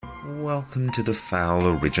Welcome to the Foul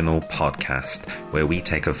Original Podcast, where we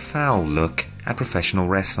take a foul look at professional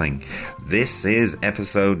wrestling. This is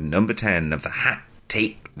episode number 10 of the Hat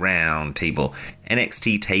Take Roundtable,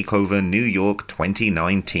 NXT TakeOver New York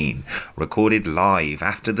 2019, recorded live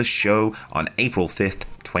after the show on April 5th,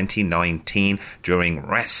 2019 during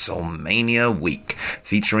WrestleMania week,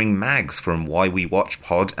 featuring Mags from Why We Watch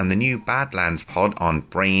Pod and the new Badlands Pod on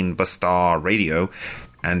Brain Buster Radio,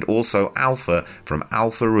 and also Alpha from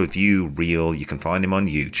Alpha Review Reel. You can find him on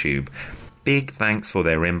YouTube. Big thanks for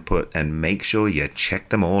their input, and make sure you check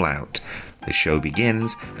them all out. The show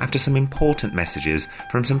begins after some important messages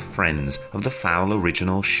from some friends of the Foul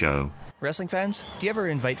Original show. Wrestling fans? Do you ever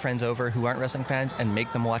invite friends over who aren't wrestling fans and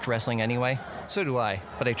make them watch wrestling anyway? So do I,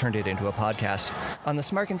 but I turned it into a podcast. On the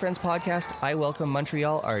Smark & Friends podcast, I welcome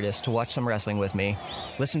Montreal artists to watch some wrestling with me.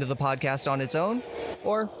 Listen to the podcast on its own,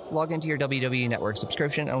 or log into your WWE Network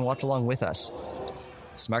subscription and watch along with us.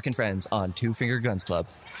 Smark & Friends on Two Finger Guns Club.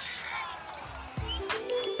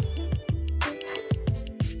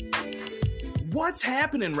 What's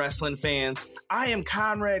happening, wrestling fans? I am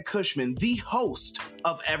Conrad Cushman, the host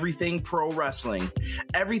of Everything Pro Wrestling.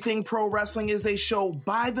 Everything Pro Wrestling is a show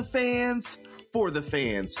by the fans, for the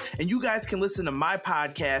fans. And you guys can listen to my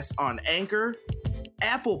podcast on Anchor,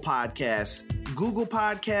 Apple Podcasts, Google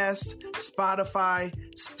Podcasts, Spotify,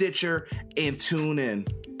 Stitcher, and TuneIn.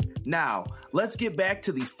 Now, let's get back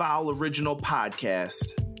to the Foul Original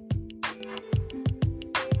Podcast.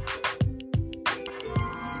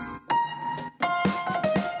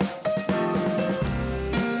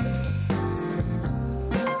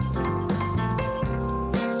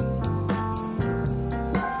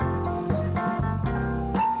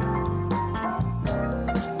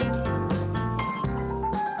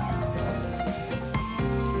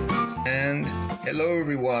 Hello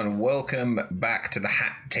everyone, welcome back to the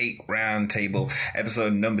Hat Take Roundtable,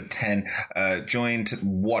 episode number 10,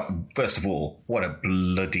 first of all, what a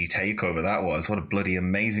bloody takeover that was, what a bloody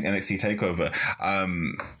amazing NXT takeover.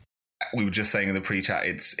 We were just saying in the pre-chat,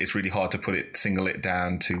 it's really hard to single it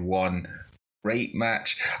down to one great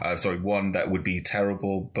match, one that would be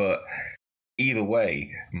terrible, but either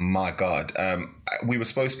way, my God. We were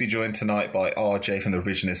supposed to be joined tonight by RJ from the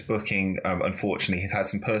Revisionist Booking. Unfortunately, he's had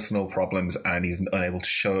some personal problems and he's unable to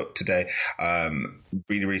show up today.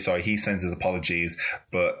 Really, really sorry. He sends his apologies.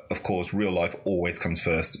 But, of course, real life always comes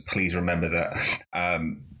first. Please remember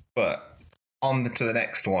that. But on to the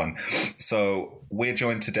next one. So we're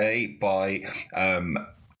joined today by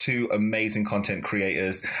two amazing content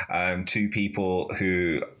creators, two people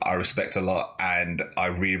who I respect a lot, and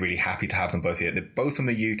I'm really, really happy to have them both here. They're both from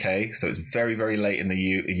the UK, so it's very, very late in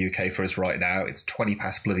the UK for us right now. It's 20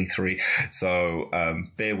 past bloody 3, so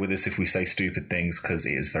bear with us if we say stupid things, because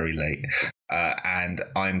it is very late. And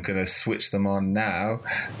I'm going to switch them on now.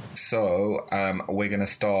 So we're going to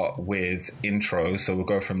start with intros. So we'll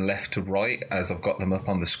go from left to right as I've got them up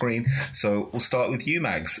on the screen. So we'll start with you,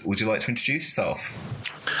 Mags. Would you like to introduce yourself?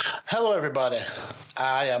 Hello, everybody.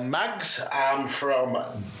 I am Mags. I'm from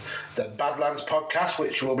the Badlands podcast,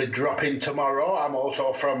 which will be dropping tomorrow. I'm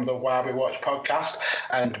also from the Why We Watch podcast.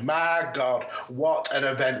 And my God, what an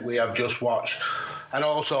event we have just watched. And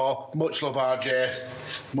also, much love, RJ.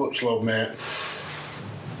 Much love, mate.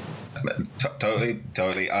 Totally.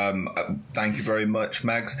 Thank you very much,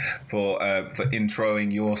 Mags, for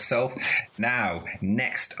introing yourself. Now,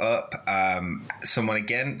 next up, someone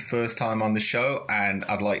again, first time on the show, and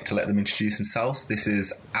I'd like to let them introduce themselves. This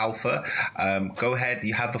is Alpha. Go ahead,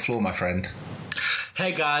 you have the floor, my friend.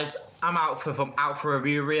 Hey guys, I'm Alpha from Alpha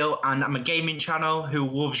Review Reel, and I'm a gaming channel who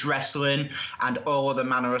loves wrestling and all other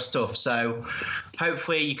manner of stuff. So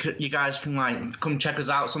hopefully you guys can come check us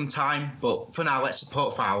out sometime. But for now, let's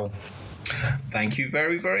support Foul. Thank you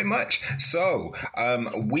very, very much. So,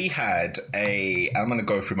 we had I'm going to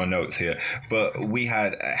go through my notes here, but we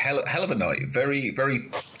had a hell of a night. Very,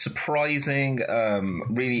 very surprising,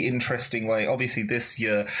 really interesting way. Obviously, this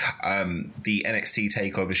year, the NXT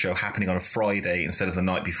TakeOver show happening on a Friday instead of the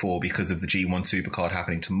night before because of the G1 Supercard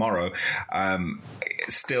happening tomorrow.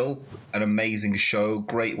 Still an amazing show.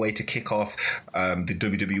 Great way to kick off the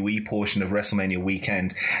WWE portion of WrestleMania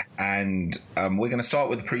weekend. And we're going to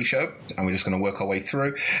start with the pre-show, and we're just going to work our way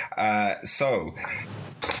through. So,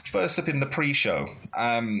 first up in the pre-show,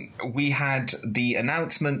 we had the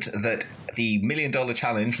announcement that the $1 Million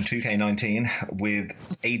Challenge from 2K19 with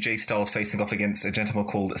AJ Styles facing off against a gentleman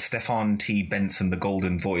called Stefan T. Benson, the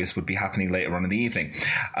Golden Voice, would be happening later on in the evening.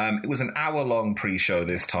 It was an hour-long pre-show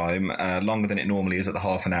this time, longer than it normally is at the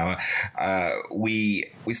half an hour.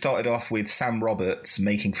 We started off with Sam Roberts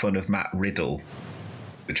making fun of Matt Riddle.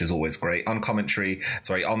 which is always great. On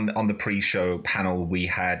the pre-show panel, we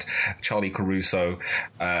had Charlie Caruso,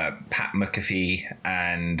 Pat McAfee,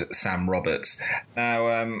 and Sam Roberts.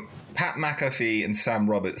 Now, Pat McAfee and Sam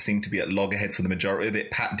Roberts seem to be at loggerheads for the majority of it.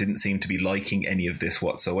 Pat didn't seem to be liking any of this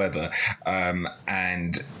whatsoever.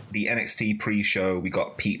 And the NXT pre-show, we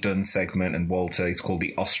got Pete Dunne's segment and Walter. He's called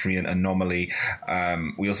the Austrian Anomaly.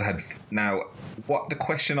 We also had... Now, what the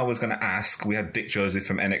question I was going to ask, we had Vic Joseph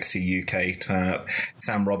from NXT UK turn up.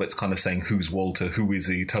 Sam Roberts kind of saying, who's Walter? Who is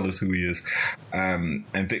he? Tell us who he is. And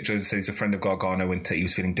Vic Joseph said he's a friend of Gargano and he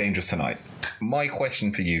was feeling dangerous tonight. My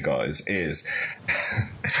question for you guys is,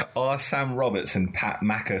 are Sam Roberts and Pat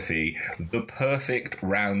McAfee the perfect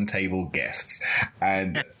roundtable guests?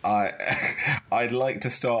 And I'd like to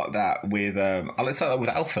start that with... let's start that with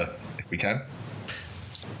Alpha, if we can.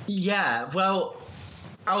 Yeah, well...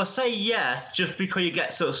 I would say yes, just because you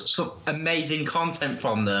get some amazing content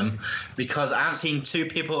from them, because I haven't seen two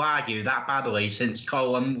people argue that badly since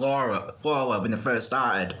Cole and Laura when they first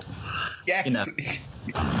started. Yes. You know.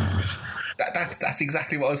 That's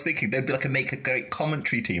exactly what I was thinking. They'd be like make a great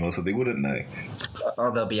commentary team or something, wouldn't they?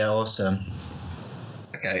 Oh, they'll be awesome.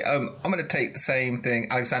 Okay, I'm going to take the same thing.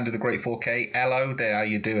 Alexander the Great 4K, hello there, how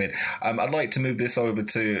you doing? I'd like to move this over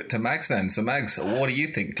to Mags then. So Mags, what do you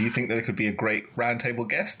think? Do you think there could be a great roundtable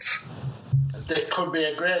guests? There could be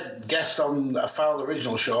a great guest on a failed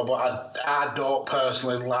original show, but I don't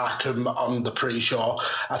personally like them on the pre-show.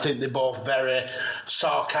 I think they're both very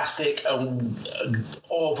sarcastic and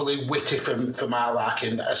overly witty for my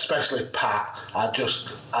liking, especially Pat. I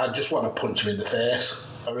just want to punch him in the face.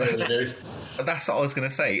 I really do. That's what I was going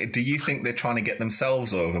to say. Do you think they're trying to get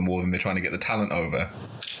themselves over more than they're trying to get the talent over?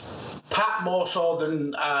 Pat more so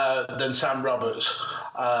than Sam Roberts.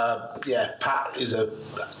 Yeah, Pat is a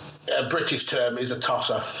British term, is a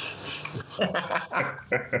tosser.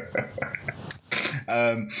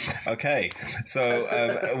 Okay,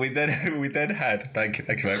 so we then had thank you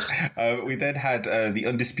Max. We then had the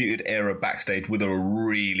Undisputed Era backstage with a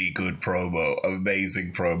really good promo,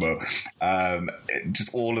 amazing promo.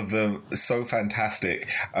 Just all of them so fantastic.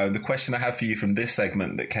 The question I have for you from this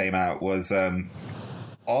segment that came out was,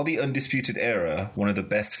 are the Undisputed Era one of the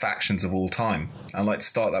best factions of all time? I'd like to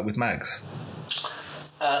start that with Mags.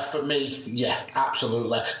 For me, yeah,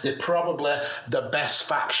 absolutely. They're probably the best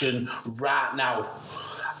faction right now.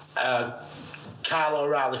 Kyle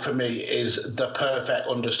O'Reilly, for me, is the perfect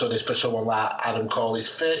understudy for someone like Adam Cole. His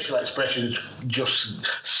facial expressions just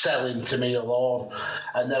selling to me alone.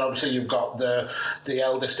 And then obviously you've got the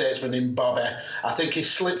elder statesman in Bobby. I think he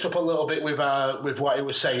slipped up a little bit with what he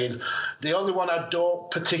was saying. The only one I don't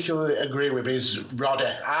particularly agree with is Roddy.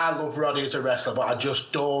 I love Roddy as a wrestler, but I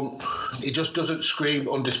just don't... He just doesn't scream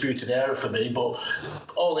Undisputed Era for me. But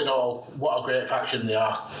all in all, what a great faction they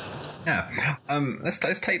are. Yeah, let's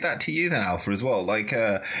take that to you then, Alpha, as well. Like,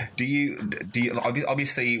 do you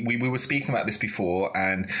obviously we were speaking about this before,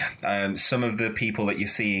 and some of the people that you're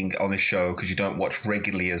seeing on this show, because you don't watch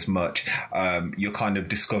regularly as much, you're kind of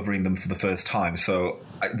discovering them for the first time. So,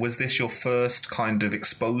 was this your first kind of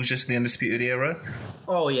exposure to the Undisputed Era?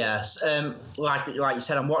 Oh yes, like you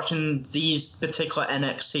said, I'm watching these particular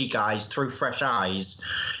NXT guys through fresh eyes,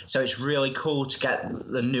 so it's really cool to get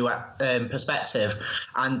the new perspective.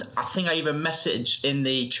 And I think I even messaged in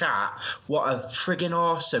the chat what a friggin'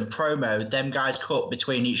 awesome promo them guys cut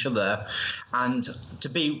between each other, and to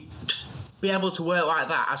be able to work like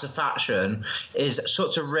that as a faction is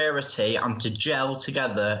such a rarity, and to gel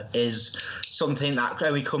together is something that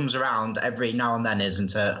only comes around every now and then,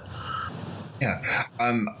 isn't it? Yeah,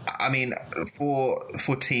 I mean,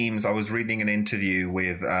 for teams, I was reading an interview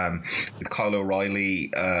with Kyle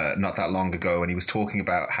O'Reilly not that long ago, and he was talking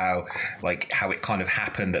about how it kind of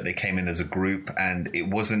happened that they came in as a group, and it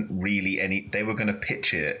wasn't really any. They were going to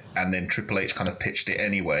pitch it, and then Triple H kind of pitched it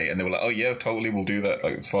anyway, and they were like, "Oh yeah, totally, we'll do that.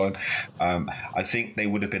 Like, it's fine." I think they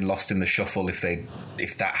would have been lost in the shuffle if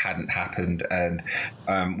that hadn't happened, and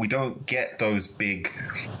we don't get those big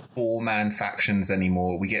 4-man factions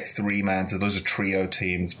anymore. We get 3-man, so those are trio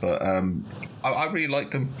teams, but I really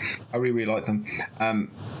like them. I really like them.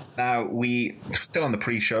 Now, we still on the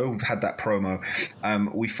pre-show, we've had that promo.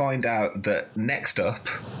 We find out that next up,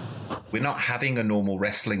 we're not having a normal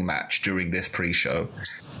wrestling match during this pre-show,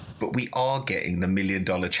 but we are getting the $1 Million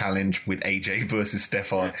Challenge with AJ versus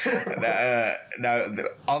Stefan. Now,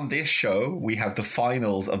 on this show, we have the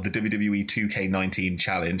finals of the WWE 2K19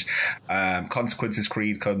 Challenge. Consequences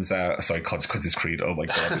Creed comes out. Sorry, Consequences Creed. Oh my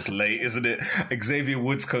God, it's late, isn't it? Xavier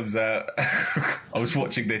Woods comes out. I was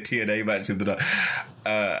watching their TNA match the other night.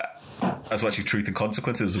 I was watching Truth and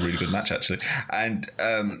Consequences. It was a really good match, actually. And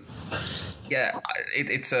Yeah,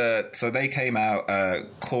 so they came out.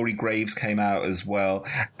 Corey Graves came out as well,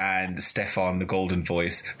 and Stefan, the Golden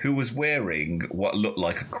Voice, who was wearing what looked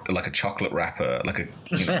like a chocolate wrapper, like a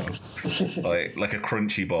like a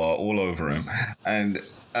crunchy bar all over him, and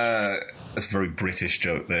that's a very British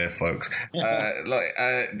joke there, folks.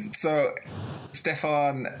 So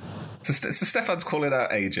Stefan's calling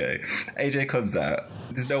out AJ. AJ comes out.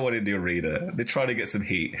 There's no one in the arena. They're trying to get some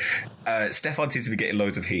heat. Stefan seems to be getting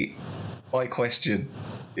loads of heat. My question,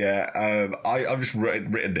 I've just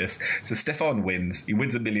written this. So Stefan wins. He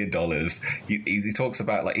wins $1 million. He talks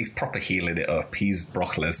about, like, he's proper healing it up. He's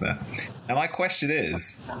Brock Lesnar. And my question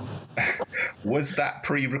is, was that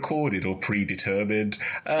pre-recorded or predetermined?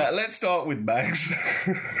 Let's start with Max.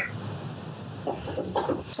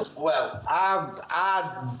 Well, I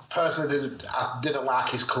personally didn't like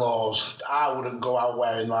his clothes. I wouldn't go out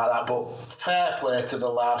wearing like that, but fair play to the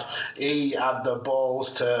lad. He had the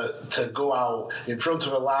balls to go out in front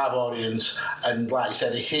of a live audience, and like you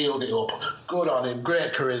said, he healed it up. Good on him,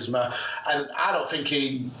 great charisma. And I don't think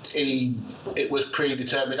it was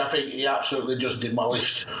predetermined. I think he absolutely just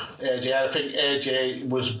demolished AJ. I think AJ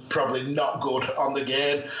was probably not good on the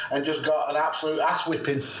game and just got an absolute ass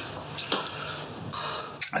whipping.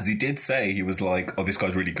 As he did say, he was like, "Oh, this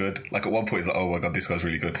guy's really good." Like at one point, he's like, "Oh my god, this guy's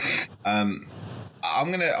really good." I'm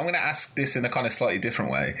gonna ask this in a kind of slightly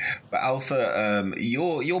different way. But Alpha,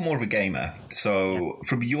 you're more of a gamer, so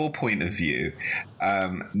from your point of view,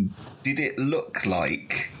 did it look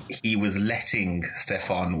like he was letting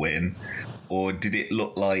Stefan win, or did it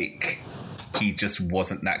look like he just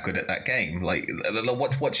wasn't that good at that game? Like,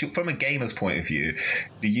 what's from a gamer's point of view?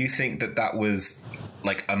 Do you think that was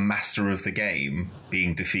like a master of the game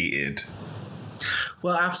being defeated?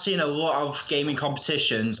 Well, I've seen a lot of gaming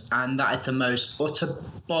competitions, and that is the most utter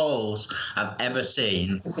balls I've ever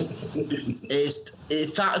seen.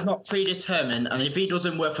 If that is not predetermined, and if he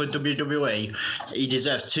doesn't work for WWE, he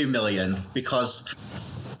deserves $2 million, because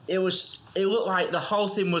it looked like the whole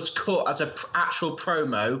thing was cut as an actual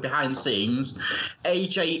promo behind the scenes.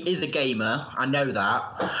 AJ is a gamer, I know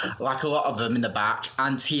that, like a lot of them in the back,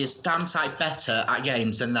 and he is damn sight better at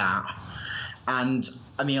games than that. And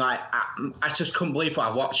I mean, like, I just couldn't believe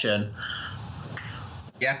what I'm watching.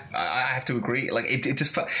 Yeah, I have to agree. Like,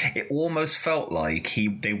 it almost felt like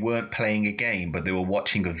they weren't playing a game, but they were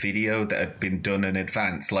watching a video that had been done in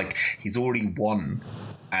advance. Like, he's already won,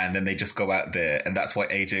 and then they just go out there, and that's why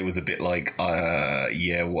AJ was a bit like,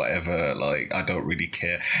 yeah, whatever, like, I don't really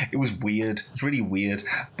care. It was weird. It's really weird,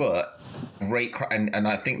 but great. And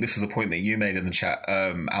I think this is a point that you made in the chat,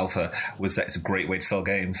 Alpha, was that it's a great way to sell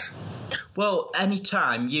games. Well,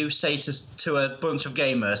 anytime you say to a bunch of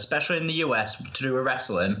gamers, especially in the US, to do with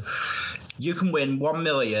wrestling, you can win $1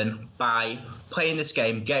 million by playing this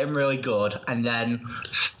game, getting really good, and then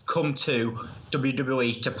come to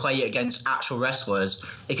WWE to play it against actual wrestlers.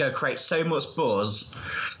 It can create so much buzz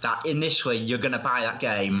that initially you're going to buy that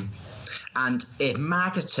game. And if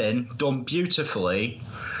marketing done beautifully,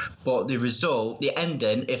 but the result, the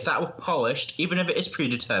ending, if that were polished, even if it is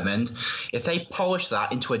predetermined, if they polish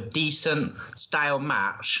that into a decent style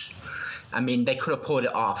match, I mean, they could have pulled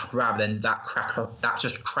it off rather than that's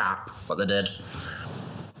just crap what they did.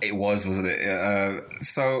 It was, wasn't it?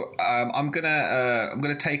 So I'm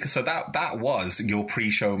gonna take. So that was your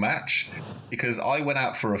pre-show match, because I went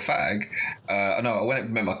out for a fag. I went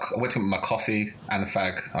to make my coffee and a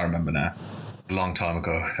fag. I remember now. A long time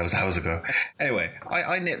ago. That was hours ago. Anyway,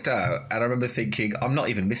 I nipped out, and I remember thinking, I'm not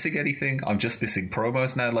even missing anything. I'm just missing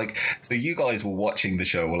promos now. Like, so you guys were watching the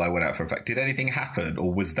show while I went out for a fact. Did anything happen,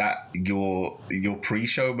 or was that your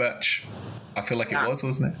pre-show match? I feel like it was,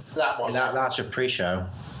 wasn't it? That's your pre-show.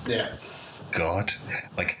 Yeah. God,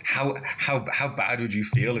 like how bad would you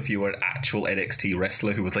feel if you were an actual NXT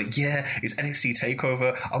wrestler who was like, yeah, it's NXT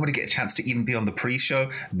TakeOver, I'm going to get a chance to even be on the pre-show?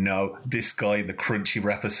 No, this guy in the crunchy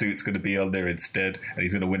rapper suit's going to be on there instead, and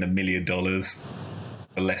he's going to win $1 million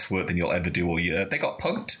for less work than you'll ever do all year. They got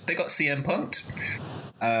punked. They got CM punked.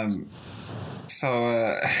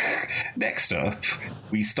 So next up,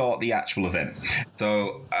 we start the actual event.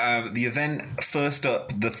 So the event, first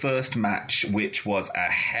up, the first match, which was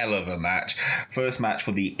a hell of a match. First match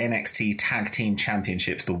for the NXT Tag Team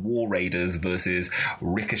Championships, the War Raiders versus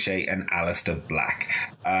Ricochet and Aleister Black.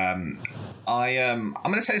 I'm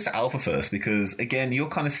going to say this to Alpha first, because, again, you're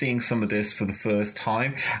kind of seeing some of this for the first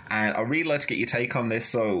time, and I'd really like to get your take on this.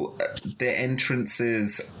 So their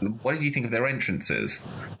entrances, what did you think of their entrances?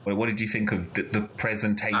 What did you think of the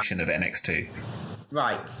presentation of NXT?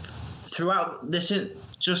 Right. throughout this isn't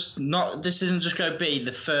just going to be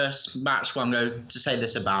the first match where I'm going to say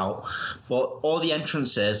this about, but all the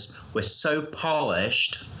entrances were so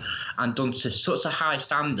polished and done to such a high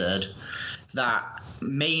standard that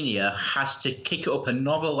Mania has to kick it up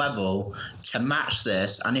another level to match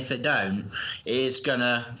this, and if they don't, it is going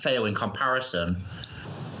to fail in comparison.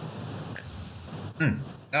 No.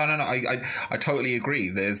 I totally agree.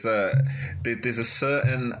 There's a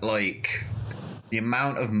certain, like, the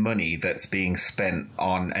amount of money that's being spent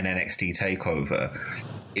on an NXT takeover.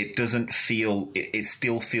 It doesn't feel. It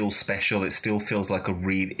still feels special. It still feels like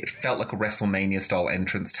it felt like a WrestleMania style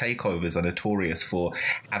entrance. Takeovers are notorious for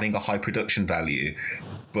having a high production value,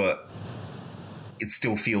 but it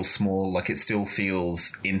still feels small. Like, it still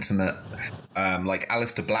feels intimate. Like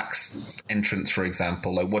Aleister Black's entrance, for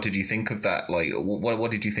example. Like, what did you think of that? Like,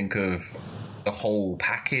 what did you think of the whole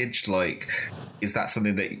package? Like, is that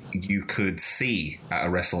something that you could see at a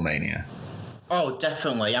WrestleMania? Oh,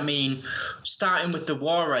 definitely. I mean, starting with the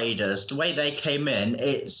War Raiders, the way they came in,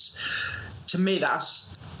 to me,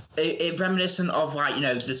 that's it reminiscent of, like, you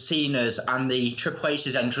know, the Cena's and the Triple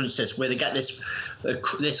H's entrances, where they get this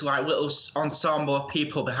like little ensemble of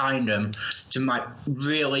people behind them to, like,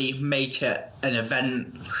 really make it an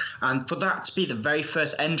event. And for that to be the very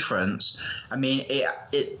first entrance, I mean,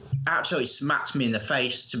 it absolutely smacked me in the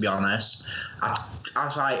face, to be honest.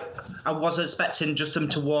 I was expecting just them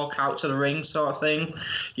to walk out to the ring, sort of thing,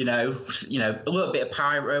 you know, a little bit of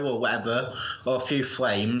pyro or whatever, or a few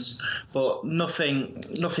flames, but nothing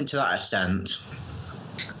to that extent.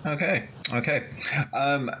 Okay.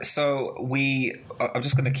 So I'm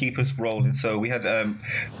just going to keep us rolling. So we had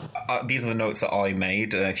these are the notes that I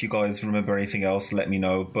made. If you guys remember anything else, let me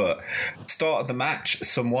know. But start of the match,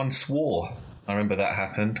 someone swore. I remember that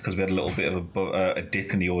happened because we had a little bit of a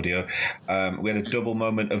dip in the audio. We had a double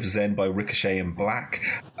moment of Zen by Ricochet and Black.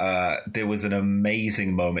 There was an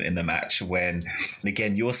amazing moment in the match when, and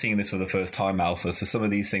again, you're seeing this for the first time, Alpha, so some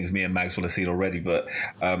of these things me and Mags will have seen already, but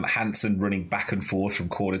Hanson running back and forth from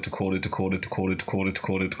corner to corner to corner to corner to corner to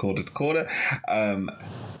corner to corner to corner.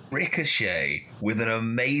 Ricochet with an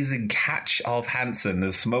amazing catch of Hanson,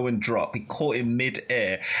 a Samoan drop. He caught him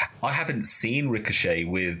mid-air. I haven't seen Ricochet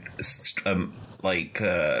with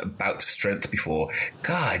bouts of strength before.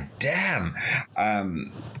 God damn.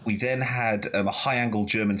 We then had a high-angle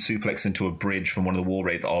German suplex into a bridge from one of the War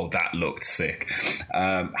Raiders. Oh, that looked sick.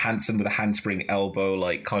 Hanson with a handspring elbow,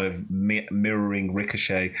 like, kind of mirroring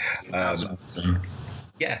Ricochet.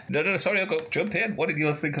 Yeah, no, sorry, I'll go jump in. What did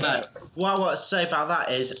you think of that? What I want to say about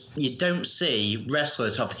that is you don't see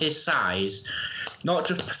wrestlers of his size not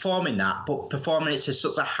just performing that, but performing it to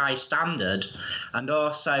such a high standard, and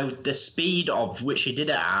also the speed of which he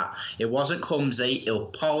did it at. It wasn't clumsy, it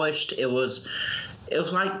was polished, it was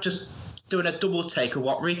like just doing a double take of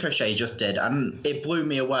what Ricochet just did, and it blew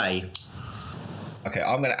me away. Okay,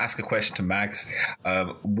 I'm going to ask a question to Mags.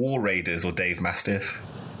 War Raiders or Dave Mastiff?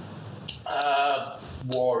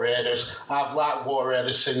 War Raiders. I've liked War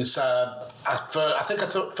Raiders since I think I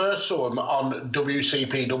first saw them on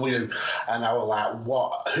WCPW, and I was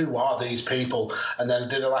like, who are these people? And then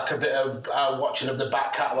did a bit of watching of the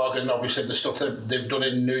back catalogue and obviously the stuff that they've done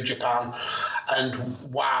in New Japan, and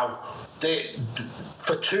wow,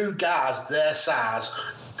 for two guys their size,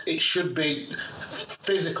 it should be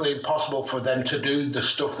physically impossible for them to do the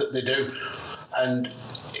stuff that they do, and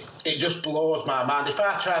it just blows my mind. If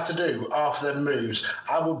I tried to do half of them moves,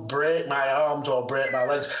 I would break my arms or break my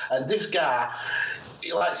legs. And this guy,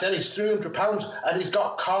 like I said, he's 300 pounds and he's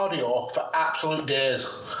got cardio for absolute days.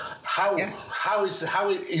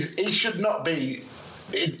 He should not be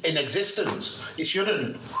in existence. He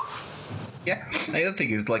shouldn't. Yeah, the other thing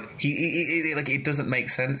is, like, he it doesn't make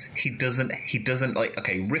sense. He doesn't like,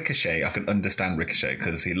 okay, Ricochet, I can understand Ricochet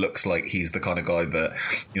because he looks like he's the kind of guy that,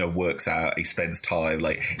 you know, works out, he spends time,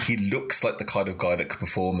 like, he looks like the kind of guy that could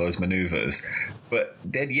perform those maneuvers. But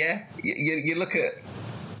then, yeah, you look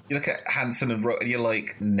at Hanson and Rowe and you're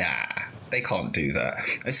like, nah, they can't do that.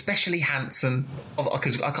 Especially Hanson,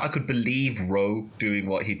 because I could believe Rowe doing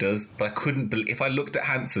what he does, but I couldn't believe, if I looked at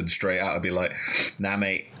Hanson straight out, I'd be like, nah,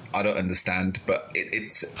 mate, I don't understand. But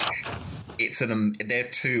they're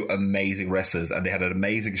two amazing wrestlers, and they had an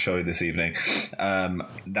amazing show this evening.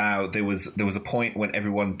 Now there was a point when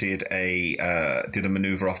everyone did a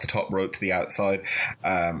maneuver off the top rope to the outside.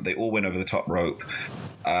 They all went over the top rope.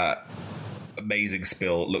 amazing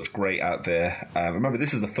spill, looked great out there. Remember,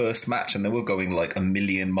 this is the first match, and they were going like a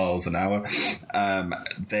million miles an hour.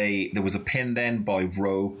 There was a pin then by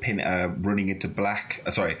Rowe, running into Black.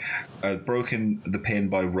 Broken the pin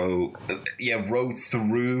by Rowe. Rowe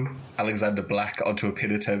threw Alexander Black onto a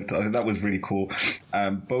pin attempt. I think that was really cool.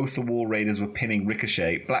 Both the War Raiders were pinning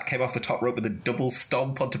Ricochet. Black came off the top rope with a double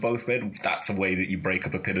stomp onto both men. That's a way that you break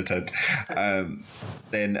up a pin attempt.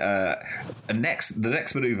 Then the next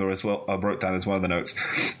maneuver as well, I wrote down as one of the notes.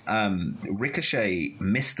 Ricochet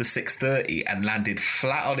missed the 630 and landed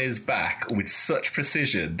flat on his back with such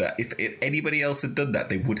precision that if anybody else had done that,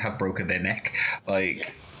 they would have broken their neck.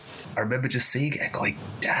 I remember just seeing it and going,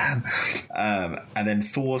 damn. And then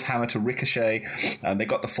Thor's hammer to Ricochet, and they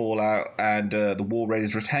got the fallout, and the War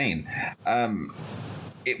Raiders retain.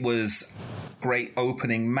 It was great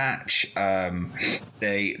opening match.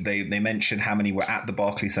 They mentioned how many were at the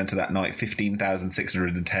Barclays Center that night,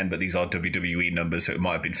 15,610, but these are WWE numbers, so it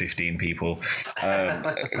might have been 15 people.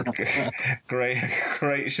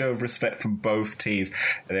 Great show of respect from both teams.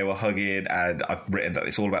 They were hugging, and I've written that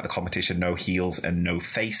it's all about the competition, no heels and no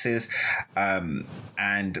faces. And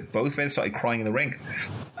both men started crying in the ring.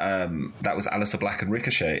 That was Aleister Black and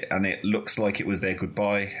Ricochet, and it looks like it was their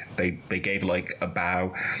goodbye. They gave like a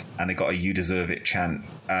bow, and they got a "You deserve it" chant.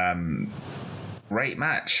 Great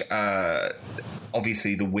match.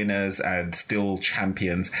 Obviously, the winners and still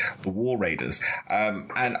champions, the War Raiders.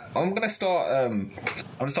 And I'm going to start.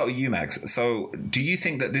 With you, Mags. So, do you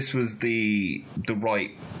think that this was the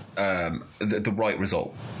right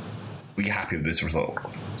result? Were you happy with this result?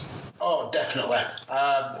 Oh, definitely.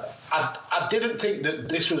 I didn't think that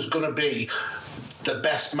this was going to be the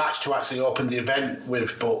best match to actually open the event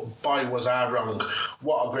with, but boy was I wrong.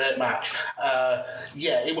 What a great match.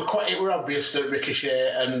 It were obvious that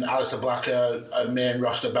Ricochet and Aleister Black are main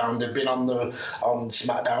roster bound. They've been on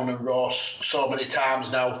SmackDown and Raw so many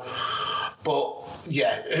times now. But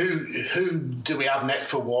yeah, who do we have next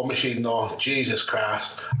for War Machine though? Jesus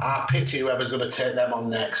Christ. I pity whoever's going to take them on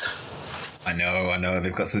next. I know.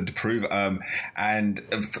 They've got something to prove. And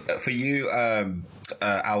for you,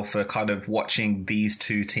 Alpha, kind of watching these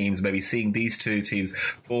two teams, maybe seeing these two teams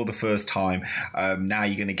for the first time. Now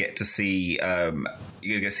you're going to get to see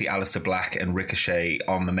Aleister Black and Ricochet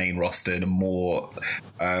on the main roster in a more.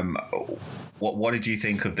 What did you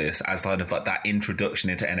think of this as kind of like that introduction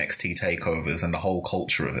into NXT takeovers and the whole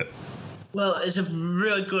culture of it? Well, it's a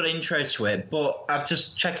really good intro to it, but I'm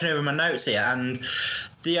just checking over my notes here, and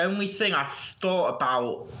the only thing I thought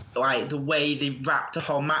about, like the way they wrapped the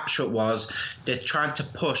whole match up, was they're trying to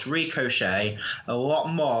push Ricochet a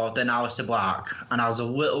lot more than Aleister Black, and I was a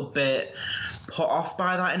little bit put off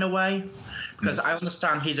by that in a way, because I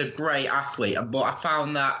understand he's a great athlete, but I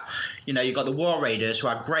found that, you've got the War Raiders, who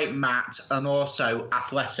are great mat and also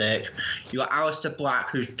athletic. You got Aleister Black,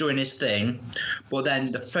 who's doing his thing, but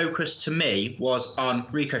then the focus to me was on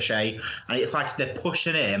Ricochet, and it's like they're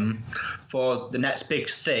pushing him for the next big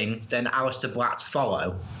thing, then Aleister Black to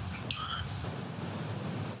follow.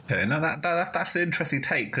 Okay, no, that's an interesting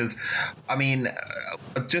take, because, I mean,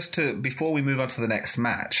 before we move on to the next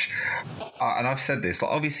match, and I've said this,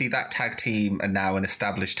 like, obviously that tag team are now an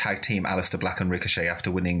established tag team, Aleister Black and Ricochet,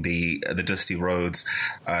 after winning the Dusty Rhodes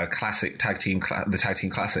Classic tag team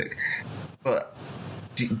classic. But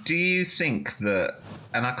do you think that,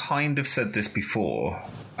 and I kind of said this before,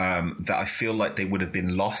 that I feel like they would have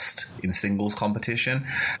been lost in singles competition.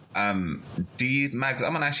 Mags, I'm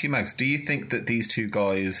going to ask you, Mags, do you think that these two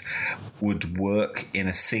guys would work in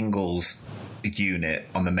a singles unit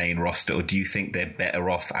on the main roster, or do you think they're better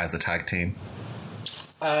off as a tag team?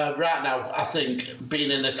 Right now, I think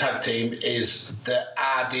being in a tag team is the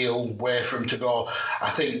ideal way for them to go. I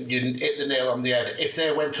think you hit the nail on the head. If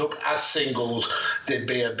they went up as singles, there'd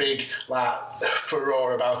be a big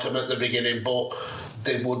furore about them at the beginning, but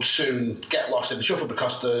they would soon get lost in the shuffle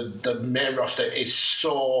because the main roster is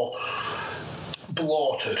so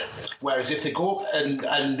bloated. Whereas if they go up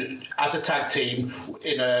and as a tag team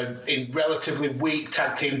in relatively weak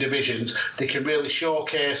tag team divisions, they can really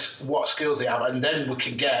showcase what skills they have, and then we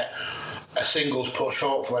can get a singles push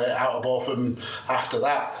hopefully out of both of them after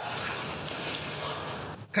that.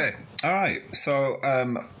 Okay. All right. So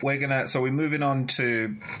we're moving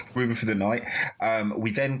through the night.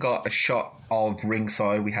 We then got a shot of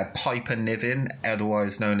ringside, we had Piper Niven,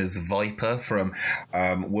 otherwise known as Viper from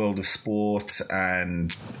World of Sport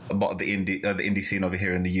and the indie scene over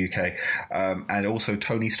here in the UK, and also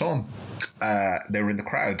Tony Storm. They were in the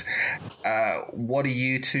crowd. What do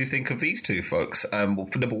you two think of these two folks? Well,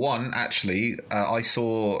 for number one, actually, I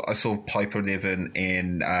saw Piper Niven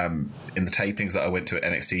in the tapings that I went to at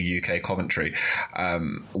NXT UK Coventry.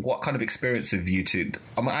 What kind of experience have you two?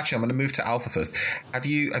 I'm going to move to Alpha first. Have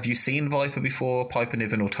you seen Viper before, Piper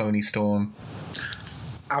Niven or Tony Storm?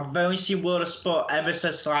 I've only seen World of Sport ever so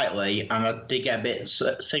slightly, and I did get a bit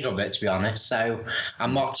sick of it, to be honest. So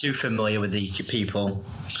I'm not too familiar with these people.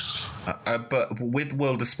 But with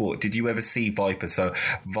World of Sport, did you ever see Viper? So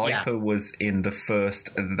Viper was in the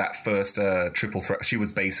first triple threat. She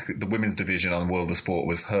was basically the women's division on World of Sport.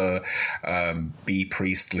 Was her, Bea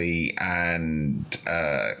Priestley, and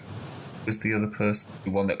was the other person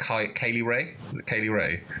the one that Kaylee Ray? Was it Kaylee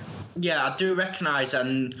Ray? Yeah, I do recognise,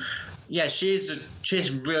 and yeah, she's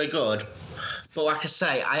really good. But like I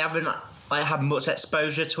say, I haven't had much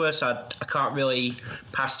exposure to her, so I can't really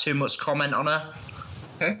pass too much comment on her.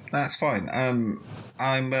 Okay, that's fine.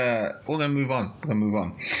 We're going to move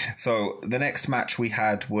on. So the next match we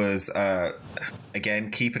had was,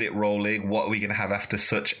 again, keeping it rolling. What are we going to have after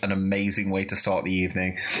such an amazing way to start the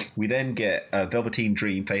evening? We then get Velveteen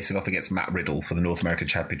Dream facing off against Matt Riddle for the North American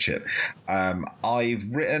Championship. I've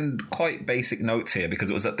written quite basic notes here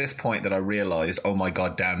because it was at this point that I realised, oh my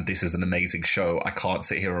god, damn, this is an amazing show. I can't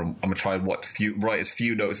sit here and I'm going to try and write as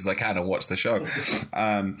few notes as I can and watch the show.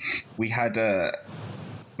 We had...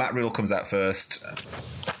 Matt Riddle comes out first,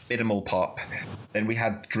 minimal pop. Then we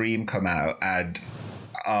had Dream come out, and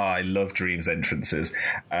I love Dream's entrances.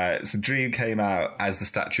 So Dream came out as the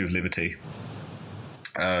Statue of Liberty,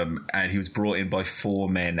 and he was brought in by four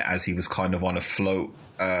men as he was kind of on a float.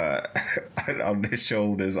 On his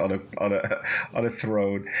shoulders, on a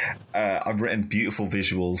throne. I've written beautiful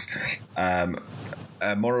visuals.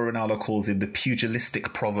 Mauro Ranallo calls him the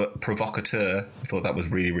pugilistic provocateur. I thought that was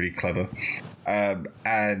really, really clever.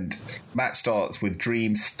 And match starts with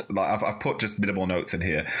Dreams. I've put just minimal notes in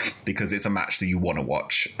here because it's a match that you want to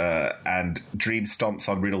watch. And Dream stomps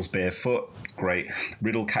on Riddle's bare foot. Great.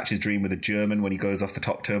 Riddle catches Dream with a German when he goes off the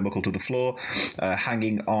top turnbuckle to the floor.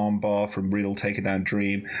 Hanging armbar from Riddle taking down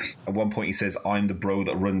Dream. At one point he says, "I'm the bro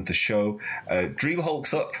that runs the show." Dream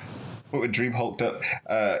hulks up. With Dream hulked up,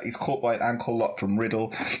 he's caught by an ankle lock from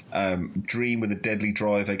Riddle. Dream with a deadly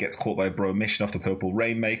driver gets caught by a bro mission off the Purple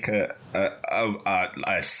Rainmaker.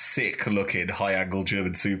 A sick looking high angle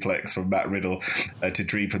German suplex from Matt Riddle to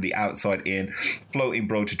Dream from the outside in. Floating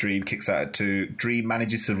bro to Dream, kicks out at 2. Dream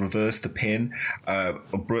manages to reverse the pin,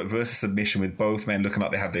 reverse submission with both men looking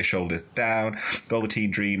like they have their shoulders down.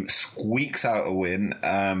 Velveteen Dream squeaks out a win.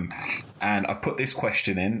 And I put this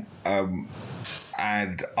question in.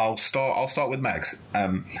 And I'll start with Mags.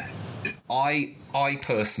 I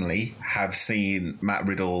personally have seen Matt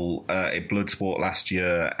Riddle at Bloodsport last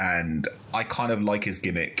year, and I kind of like his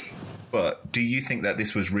gimmick. But do you think that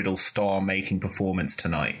this was Riddle's star-making performance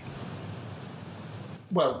tonight?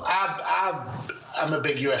 Well, I'm a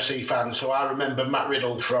big UFC fan, so I remember Matt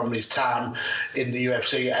Riddle from his time in the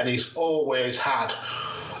UFC, and he's always had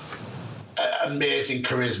amazing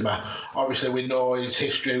charisma. Obviously, we know his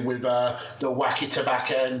history with the wacky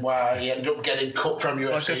tobacco and why he ended up getting cut from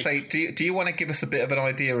UFC. I was going to say, do you want to give us a bit of an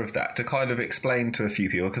idea of that to kind of explain to a few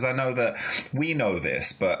people? Because I know that we know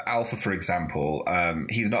this, but Alpha, for example,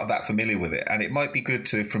 he's not that familiar with it. And it might be good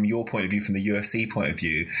to, from your point of view, from the UFC point of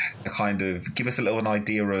view, to kind of give us a little an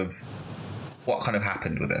idea of what kind of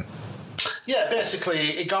happened with it. Yeah, basically,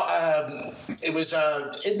 it was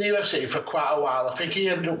in the UFC for quite a while. I think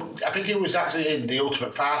he was actually in the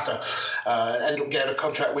Ultimate Fighter, ended up getting a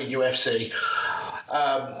contract with UFC,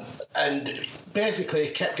 and basically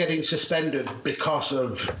kept getting suspended because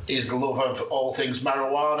of his love of all things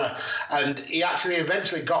marijuana. And he actually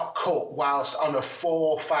eventually got cut whilst on a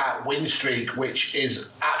 4-fight win streak, which is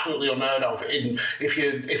absolutely unheard of. If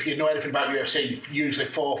you know anything about UFC, usually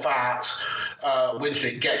 4 fights win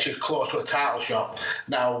streak gets you close to a title shot.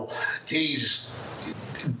 Now, he's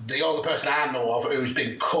the only person I know of who's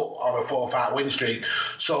been cut on a 4-fight win streak.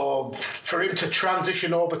 So for him to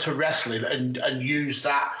transition over to wrestling and use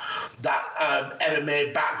that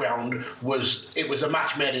MMA background was a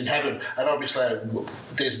match made in heaven. And obviously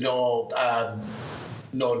there's no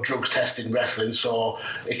no drugs testing wrestling, so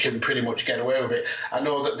he can pretty much get away with it. I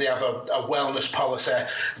know that they have a wellness policy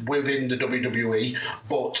within the WWE,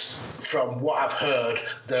 but from what I've heard,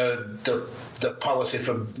 the policy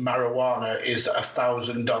for marijuana is a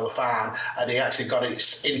 $1,000 fine, and he actually got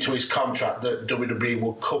it into his contract that WWE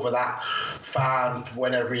will cover that fine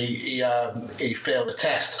whenever he failed a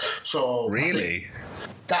test. So really.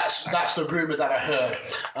 That's the rumour that I heard.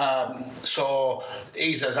 So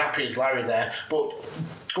he's as happy as Larry there. But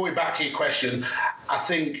going back to your question, I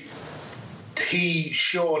think he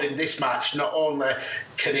showed in this match not only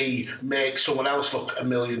can he make someone else look $1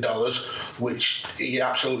 million, which he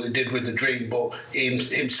absolutely did with the Dream, but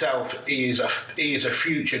himself, he is a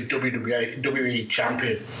future WWE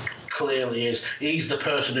champion. Clearly is. He's the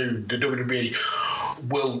person who the WWE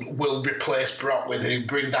will replace Brock with, who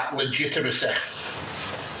bring that legitimacy.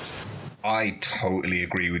 I totally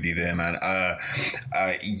agree with you there, man.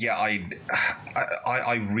 Yeah,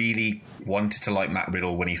 I really wanted to like Matt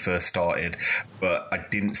Riddle when he first started, but I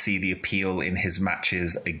didn't see the appeal in his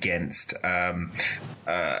matches against I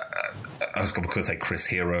was going to say Chris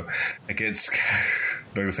Hero, against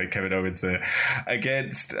I'm going to say Kevin Owens there,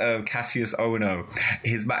 against Cassius Ohno.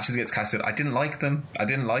 His matches against Cassius, I didn't like them. I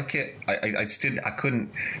didn't like it. I just didn't. I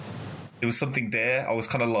couldn't. There was something there. I was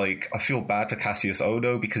kind of like, I feel bad for Cassius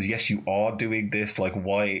Ohno because yes, you are doing this. Like,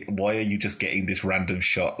 why are you just getting this random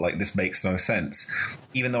shot? Like, this makes no sense.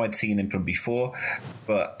 Even though I'd seen him from before,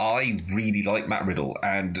 but I really like Matt Riddle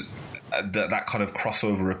and that kind of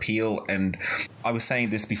crossover appeal. And I was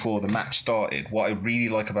saying this before the match started. What I really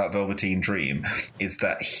like about Velveteen Dream is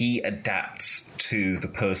that he adapts to the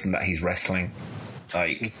person that he's wrestling.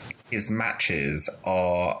 Like, his matches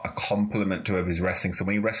are a compliment to whoever he's wrestling. So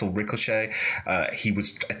when he wrestled Ricochet, he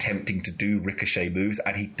was attempting to do Ricochet moves,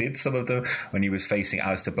 and he did some of them when he was facing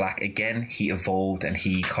Aleister Black. Again, he evolved and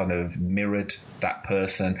he kind of mirrored that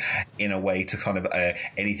person in a way to kind of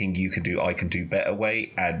anything you can do, I can do better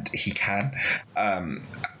way, and he can. And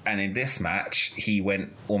in this match, he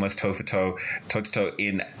went almost toe to toe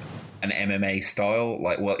in an MMA style,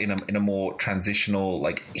 like, well, in a more transitional,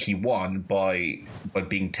 like, he won by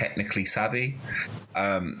being technically savvy.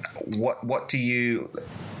 What do you...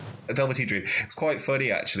 Velveteen Dream, it's quite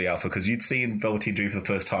funny actually, Alpha, because you'd seen Velveteen Dream for the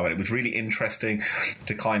first time and it was really interesting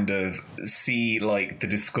to kind of see like the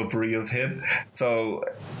discovery of him. So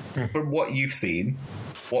from what you've seen,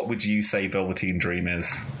 what would you say Velveteen Dream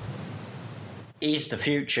is? He's the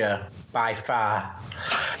future by far.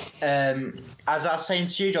 As I was saying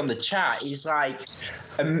to you on the chat, he's like,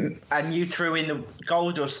 and you threw in the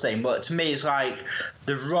Goldust thing, but to me, it's like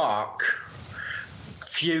The Rock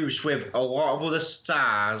fused with a lot of other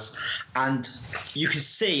stars, and you can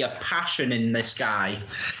see a passion in this guy.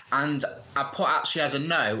 And I put actually as a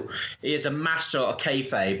note, he is a master of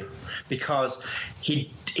kayfabe, because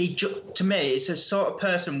he to me, it's a sort of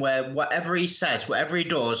person where whatever he says, whatever he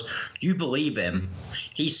does, you believe him.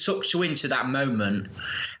 He sucks you into that moment,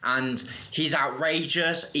 and he's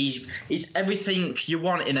outrageous. He's everything you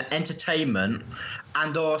want in entertainment,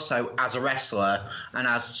 and also as a wrestler. And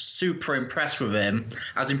I was super impressed with him.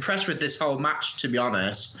 I was impressed with this whole match, to be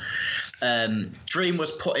honest. Dream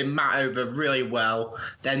was putting Matt over really well.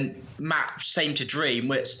 Then Matt, same to Dream,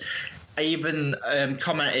 which I even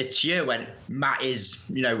commented to you when Matt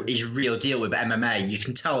is, he's real deal with MMA. You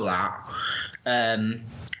can tell that.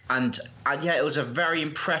 Yeah, it was a very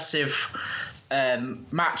impressive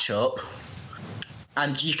matchup.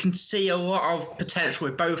 And you can see a lot of potential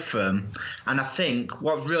with both of them. And I think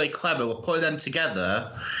what's really clever, we're putting them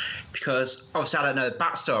together because obviously I don't know the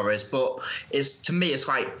backstories, but to me, it's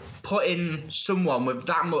like putting someone with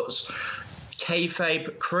that much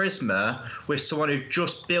kayfabe charisma with someone who's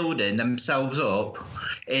just building themselves up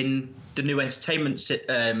in the new entertainment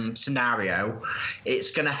scenario.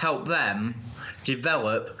 It's going to help them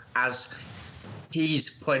develop as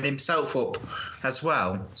he's putting himself up as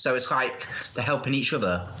well. So it's like they're helping each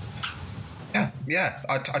other. Yeah,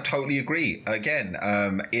 I totally agree. Again,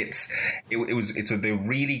 they're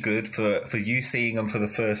really good for you seeing them for the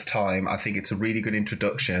first time. I think it's a really good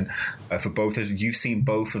introduction for both of you've seen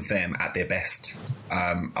both of them at their best.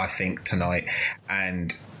 I think tonight,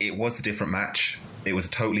 and it was a different match. It was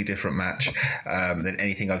a totally different match than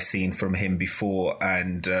anything I've seen from him before,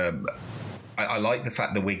 and I like the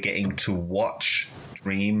fact that we're getting to watch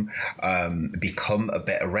Dream become a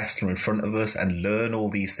better wrestler in front of us and learn all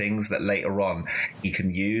these things that later on he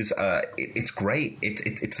can use. It's great.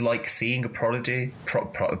 It's like seeing a prodigy,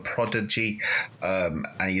 and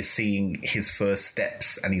you're seeing his first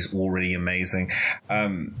steps, and he's already amazing.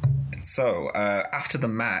 So after the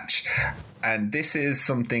match, and this is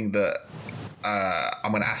something that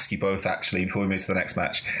I'm going to ask you both, actually, before we move to the next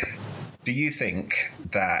match. Do you think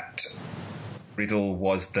that Riddle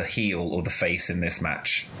was the heel or the face in this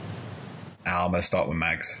match? Now, I'm going to start with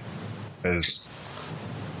Mags. Because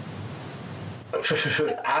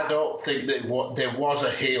I don't think that there was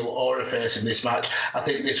a heel or a face in this match. I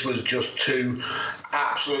think this was just two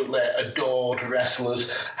absolutely adored wrestlers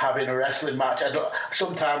having a wrestling match.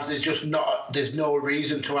 Sometimes there's no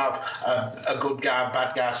reason to have a good guy,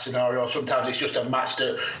 bad guy scenario. Sometimes it's just a match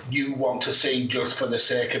that you want to see just for the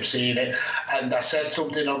sake of seeing it. And I said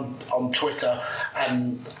something on Twitter,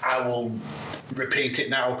 and I will repeat it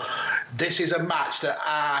now. This is a match that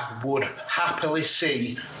I would happily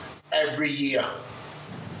see every year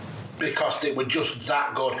because they were just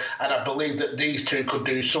that good, and I believe that these two could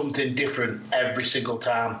do something different every single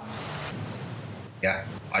time. Yeah,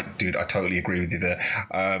 I totally agree with you there.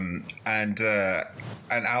 And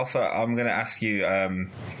Alpha, I'm going to ask you,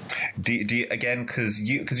 do you again, because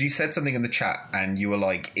you said something in the chat and you were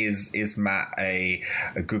like, is Matt a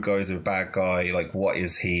good guy, is he a bad guy? Like, what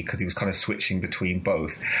is he? Because he was kind of switching between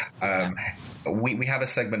both. We have a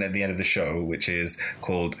segment at the end of the show which is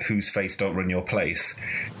called "Whose Face Don't Run Your Place."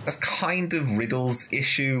 That's kind of Riddle's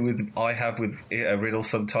issue with Riddle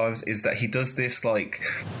sometimes, is that he does this like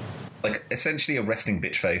essentially a resting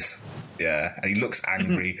bitch face. Yeah, and he looks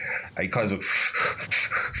angry, and he kind of,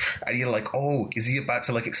 and you're like, oh, is he about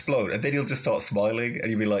to like explode? And then he'll just start smiling,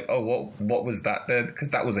 and you'll be like, oh, what was that then?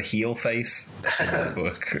 Because that was a heel face in the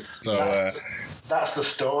book. So that's the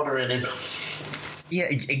stoner in him. Yeah,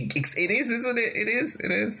 it is, isn't it? It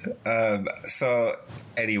is. So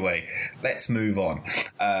anyway, let's move on.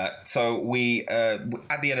 So we,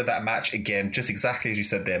 at the end of that match, again, just exactly as you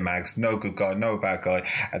said there, Mags, no good guy, no bad guy.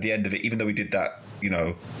 At the end of it, even though we did that, you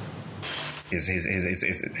know, his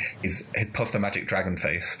Puff the Magic Dragon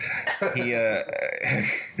face. He,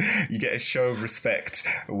 you get a show of respect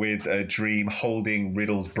with Dream holding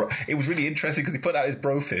Riddle's bro. It was really interesting because he put out his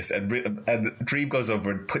bro fist, and Dream goes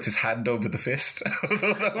over and puts his hand over the fist. I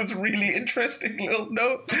thought that was really interesting little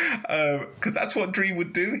note, because that's what Dream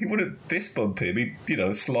would do. He wouldn't fist bump him. He'd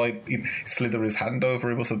slither his hand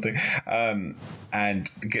over him or something.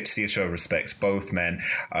 And get to see a show of respect. Both men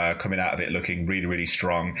coming out of it looking really, really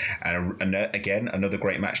strong, and again, another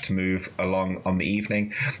great match to move along on the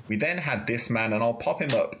evening. We then had this man, and I'll pop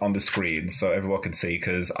him up on the screen so everyone can see,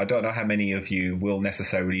 because I don't know how many of you will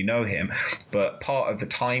necessarily know him, but part of the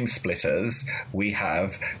Time Splitters, we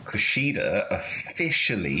have Kushida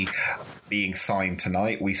officially being signed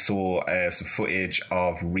tonight. We saw some footage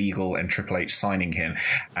of Regal and Triple H signing him,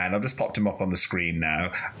 and I've just popped him up on the screen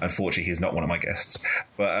now. Unfortunately, he's not one of my guests,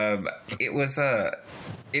 but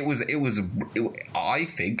I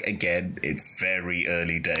think, again, it's very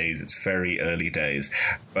early days,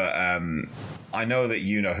 but I know that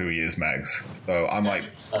you know who he is, Mags, so I might.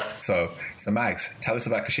 So Mags, tell us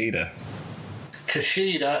about Kushida.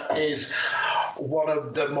 Kushida is one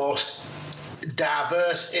of the most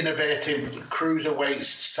diverse, innovative cruiserweight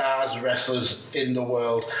stars wrestlers in the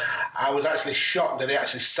world. I was actually shocked that he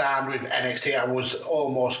actually signed with NXT. I was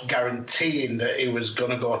almost guaranteeing that he was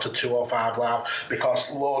going to go to 205 Live,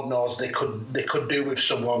 because Lord knows they could do with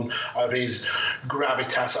someone of his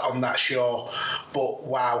gravitas on that show. But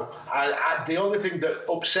wow, the only thing that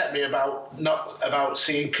upset me about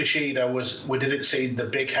seeing Kushida was we didn't see the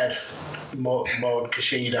big head mode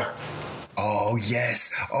Kushida. Oh, yes.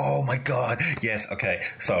 Oh, my God. Yes. Okay.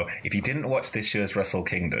 So if you didn't watch this year's Wrestle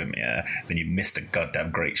Kingdom, then you missed a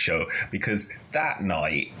goddamn great show, because that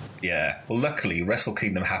night, well, luckily, Wrestle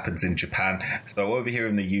Kingdom happens in Japan. So over here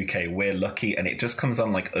in the UK, we're lucky, and it just comes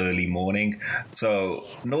on like early morning. So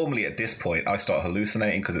normally at this point, I start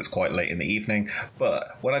hallucinating because it's quite late in the evening.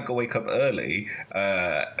 But when I go wake up early,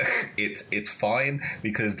 it's fine,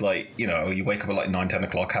 because, like, you know, you wake up at like 9-10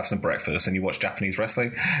 o'clock, have some breakfast, and you watch Japanese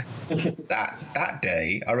wrestling. That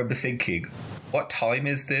day, I remember thinking, what time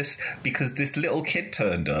is this? Because this little kid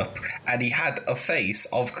turned up and he had a face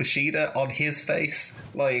of Kushida on his face.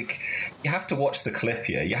 Like, you have to watch the clip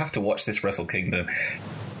here. You have to watch this Wrestle Kingdom.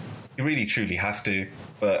 You really, truly have to.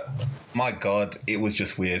 But my God, it was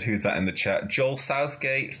just weird. Who's that in the chat? Joel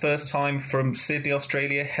Southgate, first time from Sydney,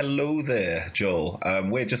 Australia. Hello there, Joel.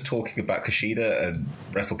 We're just talking about Kushida and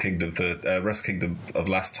Wrestle Kingdom of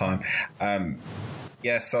last time.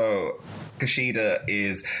 So Kushida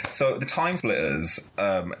is... So the Time Splitters,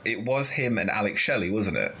 it was him and Alex Shelley,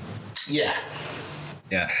 wasn't it? Yeah.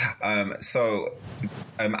 Yeah. So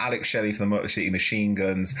Alex Shelley from the Motor City Machine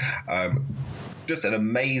Guns just an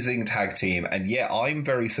amazing tag team. And yeah, I'm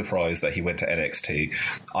very surprised that he went to NXT.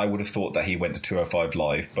 I would have thought that he went to 205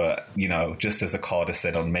 Live, but, you know, just as Okada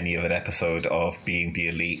said on many of an episode of Being the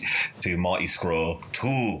Elite to Marty Scurll,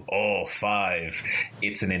 205,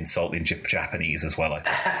 it's an insult in Japanese as well, I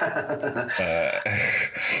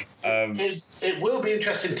think. It will be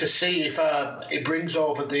interesting to see if it brings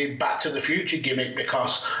over the Back to the Future gimmick,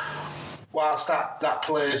 because whilst that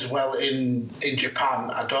plays well in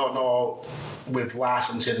Japan, I don't know with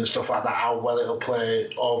licensing and stuff like that how well it'll play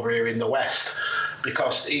over here in the West,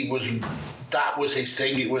 because that was his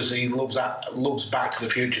thing. He loves Back to the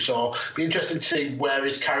Future, so it'll be interesting to see where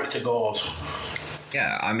his character goes.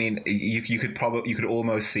 Yeah, I mean, you could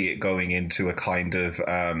almost see it going into a kind of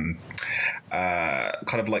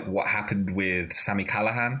like what happened with Sami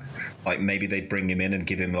Callihan. Like maybe they bring him in and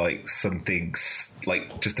give him like something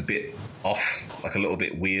like just a bit off, like a little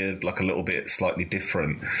bit weird, like a little bit slightly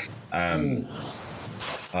different.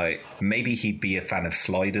 Like maybe he'd be a fan of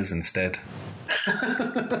Sliders instead.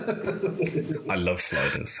 I love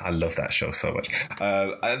Sliders. I love that show so much.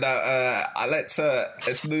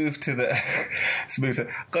 Let's move to the.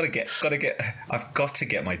 I've got to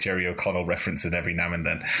get my Jerry O'Connell reference in every now and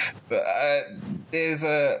then. But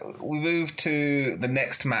we move to the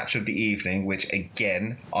next match of the evening, which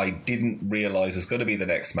again I didn't realise was going to be the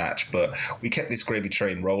next match, but we kept this gravy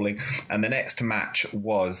train rolling. And the next match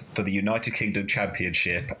was for the United Kingdom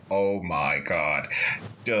Championship. Oh my God,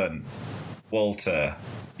 done. Walter,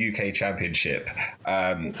 UK Championship.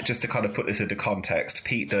 Just to kind of put this into context,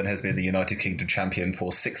 Pete Dunne has been the United Kingdom champion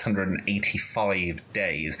for 685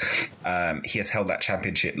 days. He has held that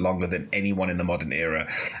championship longer than anyone in the modern era.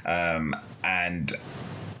 And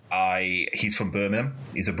he's from Birmingham.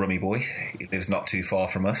 He's a Brummie boy. He lives not too far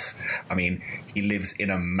from us. I mean, he lives in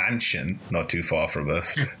a mansion not too far from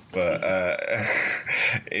us. But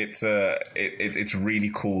it's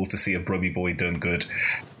really cool to see a Brummie boy done good.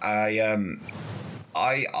 I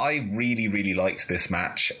really, really liked this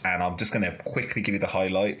match, and I'm just going to quickly give you the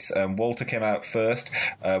highlights. Walter came out first.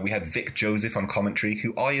 We had Vic Joseph on commentary,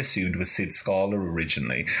 who I assumed was Sid Scala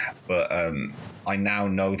originally, but I now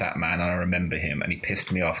know that man and I remember him, and he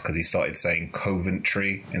pissed me off because he started saying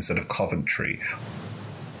Coventry instead of Coventry.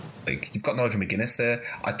 Like, you've got Nigel McGuinness there.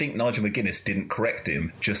 I think Nigel McGuinness didn't correct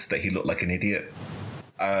him, just that he looked like an idiot.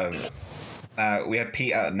 We had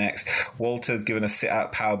Pete out next. Walter's given a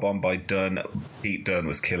sit-out powerbomb by Dunne. Pete Dunne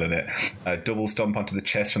was killing it. Double stomp onto the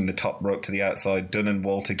chest from the top rope to the outside. Dunne and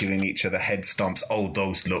Walter giving each other head stomps. Oh,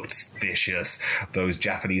 those looked vicious. Those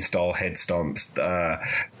Japanese-style head stomps.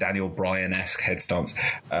 Daniel Bryan-esque head stomps.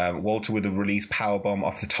 Walter with a release powerbomb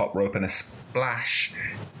off the top rope and a splash,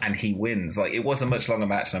 and he wins. Like, it wasn't much longer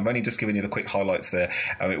match, and I'm only just giving you the quick highlights there.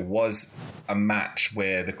 It was a match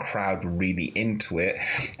where the crowd were really into it,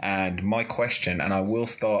 and my question, and I will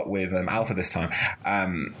start with Alpha this time.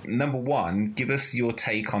 Number one, give us your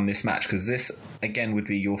take on this match, because this, again, would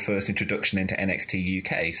be your first introduction into NXT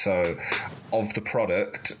UK. So, of the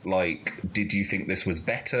product, like, did you think this was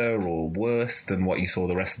better or worse than what you saw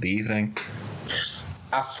the rest of the evening?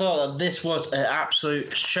 I thought that this was an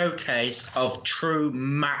absolute showcase of true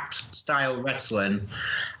mat-style wrestling,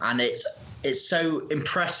 and it's so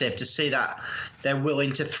impressive to see that they're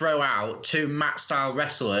willing to throw out two mat-style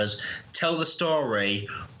wrestlers, tell the story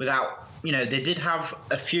without, you know, they did have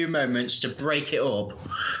a few moments to break it up,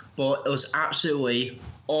 but it was absolutely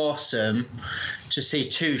awesome to see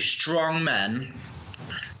two strong men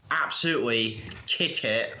absolutely kick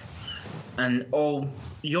it, and all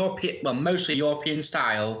European, well, mostly European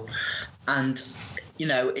style, and you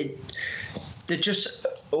know, they're just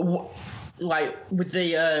like with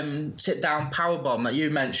the sit down powerbomb that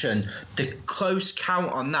you mentioned. The close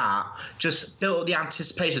count on that just built the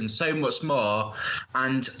anticipation so much more,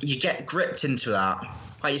 and you get gripped into that.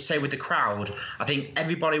 Like you say with the crowd, I think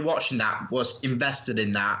everybody watching that was invested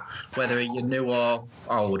in that, whether you're new or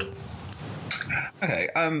old. Okay,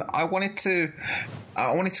 I wanted to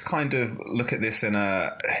kind of look at this in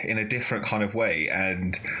a different kind of way,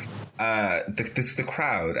 and the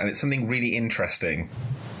crowd, and it's something really interesting.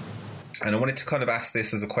 And I wanted to kind of ask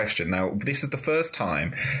this as a question. Now, this is the first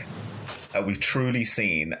time we've truly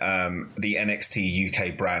seen the NXT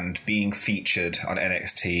UK brand being featured on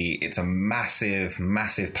NXT. It's a massive,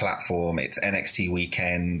 massive platform. It's NXT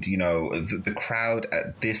Weekend. You know, the crowd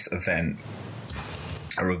at this event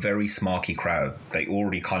are a very smarky crowd. They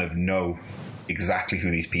already kind of know exactly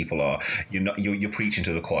who these people are. You're preaching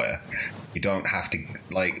to the choir. You don't have to,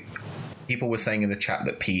 like, people were saying in the chat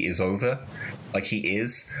that Pete is over. Like, he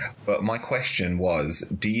is. But my question was,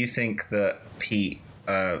 do you think that Pete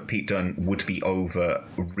Pete Dunne would be over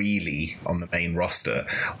really on the main roster,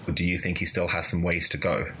 or do you think he still has some ways to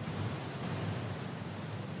go?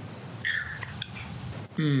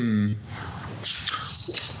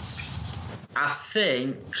 I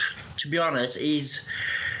think, to be honest, he's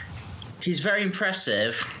very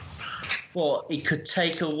impressive, but he could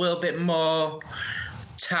take a little bit more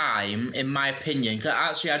time, in my opinion. 'Cause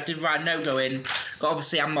actually, I did write a note going, but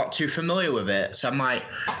obviously I'm not too familiar with it, so I'm like,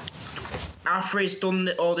 after he's done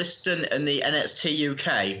all this stint in the NXT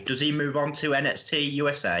UK, does he move on to NXT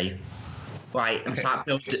USA? Like, and start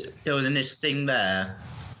building his thing there?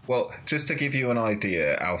 Well, just to give you an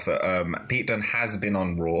idea, Alpha, Pete Dunne has been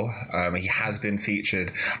on Raw. He has been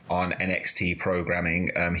featured on NXT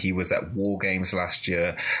programming. He was at War Games last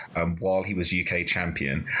year while he was UK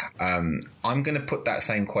champion. I'm going to put that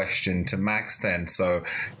same question to Max then. So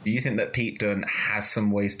do you think that Pete Dunne has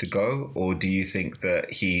some ways to go, or do you think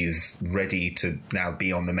that he's ready to now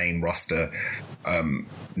be on the main roster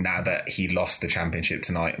now that he lost the championship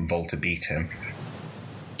tonight and Volta beat him?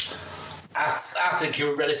 I think he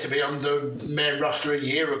was ready to be on the main roster a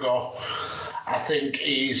year ago. I think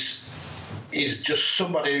he's just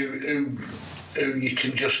somebody who you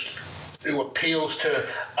can who appeals to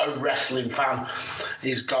a wrestling fan.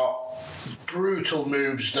 He's got brutal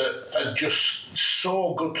moves that are just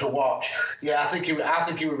so good to watch. Yeah, I think he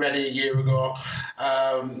was ready a year ago.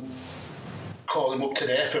 Call him up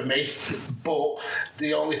today for me. But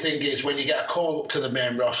the only thing is, when you get a call up to the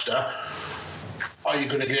main roster, are you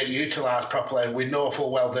going to get utilised properly? We know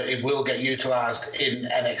full well that it will get utilised in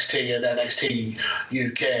NXT and NXT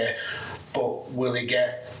UK, but will he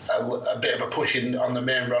get a bit of a push on the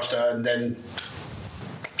main roster and then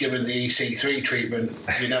given the EC3 treatment?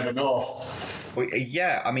 You never know. Well,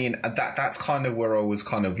 yeah, I mean, that's kind of where I was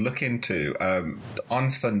kind of looking to.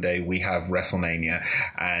 On Sunday, we have WrestleMania,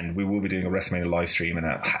 and we will be doing a WrestleMania live stream and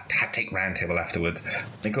a Hat Take Roundtable afterwards. I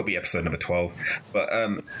think it'll be episode number 12. But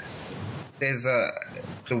there's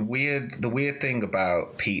the weird thing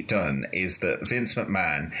about Pete Dunne is that Vince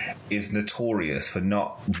McMahon is notorious for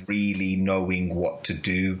not really knowing what to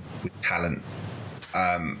do with talent.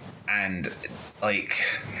 And like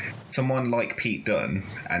someone like Pete Dunne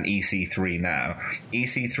and EC3 now,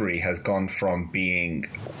 EC3 has gone from being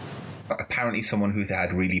apparently someone who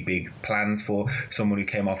had really big plans for, someone who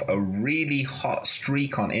came off a really hot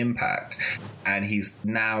streak on Impact, and he's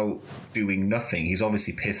now doing nothing. He's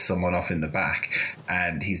obviously pissed someone off in the back,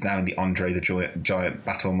 and he's now in the Andre the Giant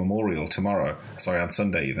Battle Memorial on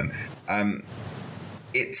Sunday even.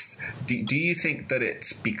 Do you think that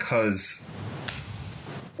it's because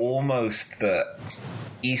almost that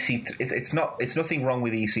EC3, it's nothing wrong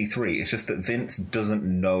with EC3, it's just that Vince doesn't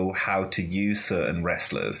know how to use certain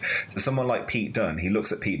wrestlers. So someone like Pete Dunne, he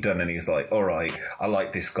looks at Pete Dunne and he's like, all right, I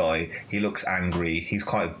like this guy, he looks angry, he's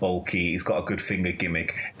quite bulky, he's got a good finger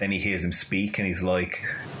gimmick. Then he hears him speak and he's like,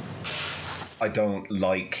 I don't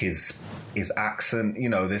like his accent. You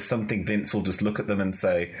know, there's something Vince will just look at them and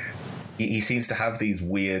say. He seems to have these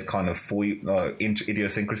weird kind of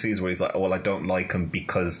idiosyncrasies where he's like, oh, well, I don't like him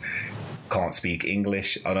because can't speak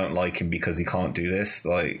English. I don't like him because he can't do this.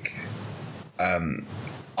 Like,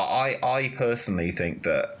 I personally think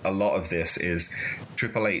that a lot of this is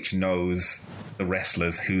Triple H knows the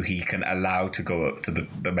wrestlers who he can allow to go up to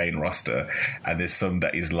the main roster, and there's some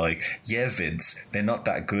that he's like, yeah, Vince, they're not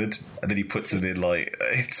that good, and then he puts them in like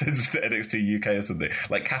it sends to NXT UK or something,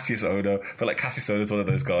 like Cassius Ohno. But like Cassius Ohno's one of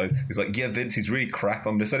those guys who's like, yeah, Vince, he's really crap,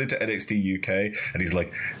 I'm gonna send it to NXT UK, and he's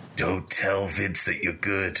like, don't tell Vince that you're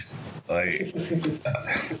good. Like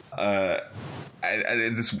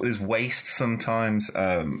and there's waste sometimes.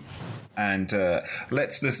 And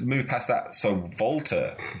let's move past that. So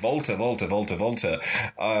Volta. I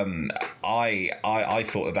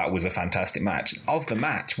thought that was a fantastic match. Of the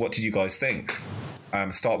match, what did you guys think?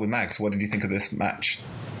 Start with Max. What did you think of this match?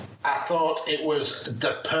 I thought it was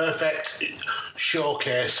the perfect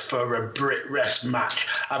showcase for a Brit Rest match.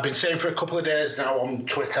 I've been saying for a couple of days now on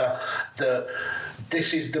Twitter that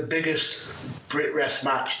this is the biggest Brit Rest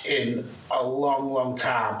match in a long, long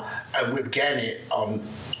time, and we're getting it on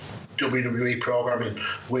WWE programming,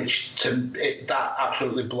 which that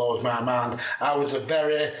absolutely blows my mind. I was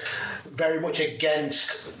very, very much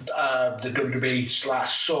against the WWE like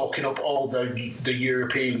soaking up all the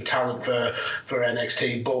European talent for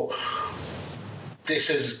NXT, but this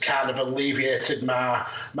has kind of alleviated my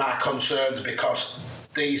concerns, because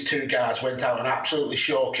these two guys went out and absolutely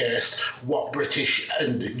showcased what British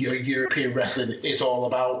and European wrestling is all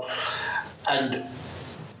about. And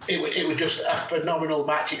it was just a phenomenal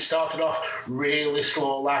match. It started off really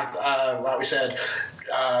slow, like we said.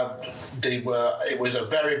 It was a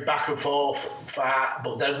very back and forth fight,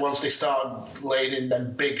 but then once they started laying in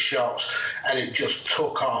them big shots, and it just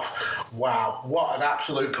took off. Wow, what an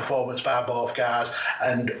absolute performance by both guys!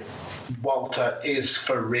 And Walter is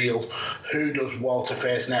for real. Who does Walter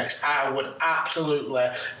face next? I would absolutely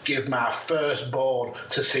give my firstborn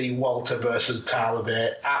to see Walter versus Tyler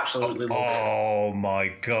Bate. Absolutely love it. Oh my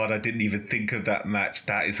God, I didn't even think of that match.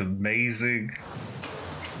 That is amazing.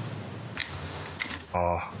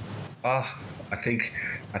 I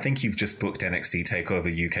think you've just booked NXT TakeOver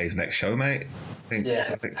UK's next show, mate. To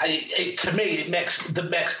me, it makes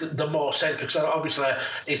the more sense, because obviously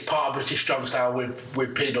it's part of British Strong Style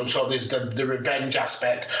with Pete Dunne, so there's the revenge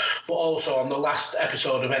aspect. But also on the last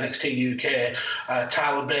episode of NXT UK,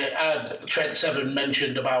 Tyler Bate, Trent Seven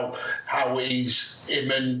mentioned about how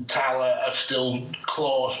him and Tyler are still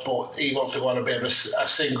close, but he wants to go on a bit of a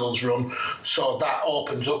singles run. So that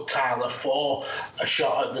opens up Tyler for a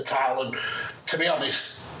shot at the title. And to be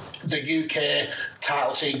honest, the UK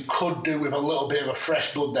title scene could do with a little bit of a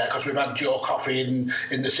fresh blood there, because we've had Joe Coffey in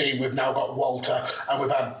the scene, we've now got Walter, and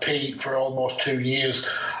we've had Pete for almost 2 years.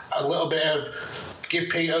 A little bit of give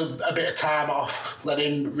Pete a bit of time off, let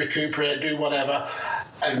him recuperate, do whatever,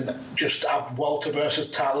 and just have Walter versus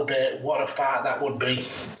Tyler Bate. What a fight that would be.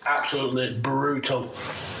 Absolutely brutal.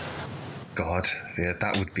 God, yeah,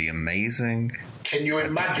 that would be amazing. Can you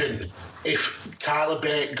imagine if Tyler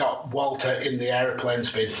Bate got Walter in the aeroplane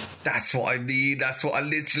spin? That's what I need. That's what I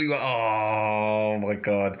literally want. Oh my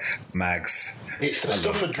God, Mags. It's the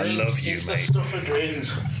stuff of dreams. I love you, it's mate. It's the stuff of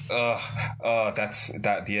dreams. Yeah.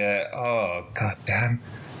 Oh, God damn.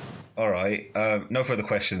 All right. No further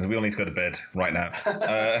questions. We all need to go to bed right now.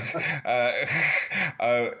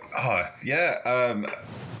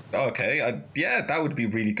 Okay. Yeah, that would be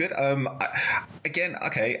really good. Again,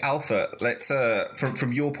 okay, Alpha. Let's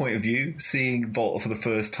from your point of view, seeing Volta for the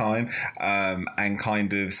first time, and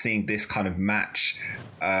kind of seeing this kind of match.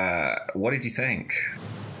 What did you think?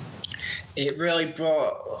 It really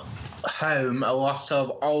brought home a lot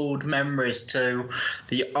of old memories to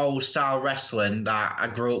the old style wrestling that I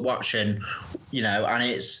grew up watching, and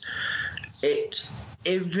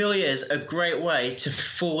it really is a great way to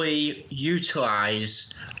fully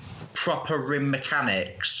utilize proper ring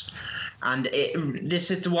mechanics. And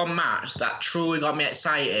this is the one match that truly got me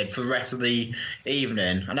excited for the rest of the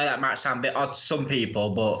evening. I know that might sound a bit odd to some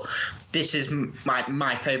people, but this is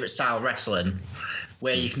my favourite style of wrestling,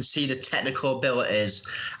 where you can see the technical abilities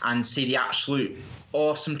and see the absolute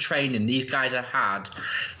awesome training these guys have had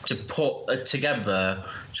to put together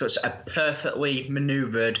such a perfectly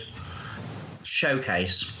manoeuvred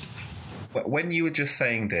showcase. When you were just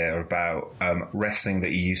saying there about wrestling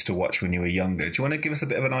that you used to watch when you were younger, do you want to give us a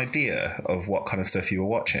bit of an idea of what kind of stuff you were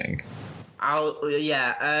watching? I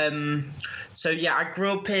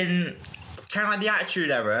grew up in kind of like the Attitude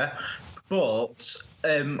Era, but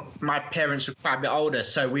my parents were quite a bit older,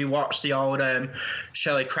 so we watched the old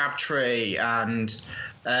Shirley Crabtree and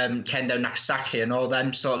Kendo Nagasaki and all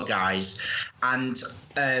them sort of guys, and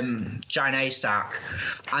Giant A-Stack,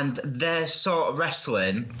 and their sort of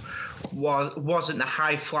wrestling wasn't the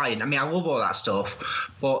high flying. I mean, I love all that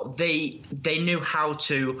stuff, but they knew how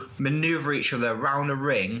to maneuver each other around a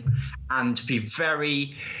ring and be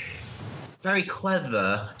very, very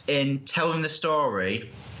clever in telling the story,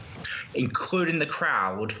 including the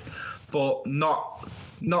crowd, but not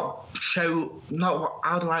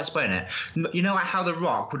how do I explain it? You know, like how The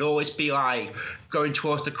Rock would always be like going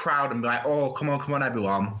towards the crowd and be like, "Oh, come on,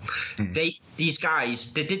 everyone." These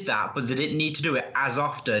guys, they did that, but they didn't need to do it as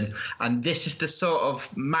often. And this is the sort of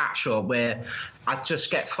matchup where I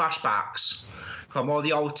just get flashbacks from all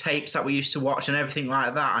the old tapes that we used to watch and everything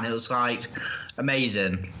like that, and it was like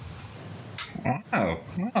amazing. Wow!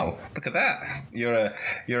 Look at that.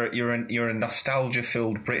 You're a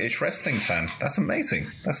nostalgia-filled British wrestling fan. That's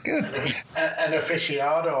amazing. That's good. An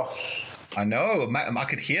aficionado. I know. I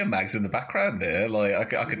could hear Mags in the background there.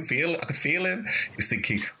 Like I could feel him. He was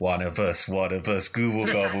thinking, one of us, google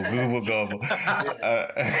gobble.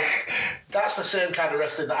 That's the same kind of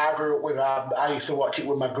wrestling that I grew up with. I used to watch it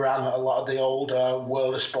with my gran. A lot of the old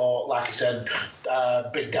World of Sport, like you said,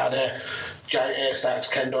 Big Daddy, Giant A-Stacks,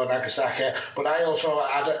 Kendo Nagasaki. But I also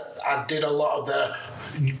I did a lot of the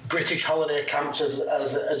British holiday camps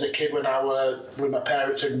as a kid when I were with my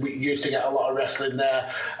parents, and we used to get a lot of wrestling there.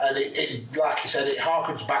 And it like you said, it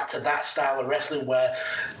harkens back to that style of wrestling where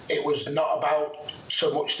it was not about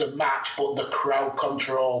so much the match but the crowd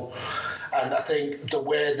control. And I think the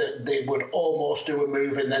way that they would almost do a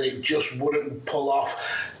move and then it just wouldn't pull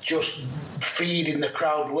off, just feeding the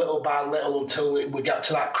crowd little by little until we got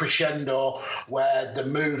to that crescendo where the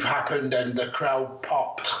move happened and the crowd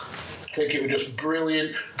popped. I think it was just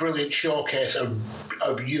brilliant showcase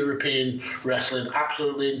of European wrestling.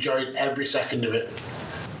 Absolutely enjoyed every second of it.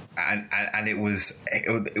 And it was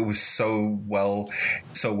so well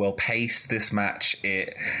paced, this match.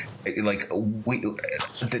 There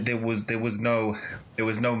was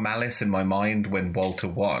no malice in my mind when Walter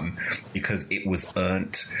won, because it was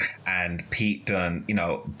earned, and Pete Dunne,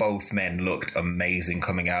 both men looked amazing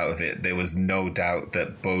coming out of it. There was no doubt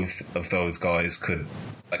that both of those guys could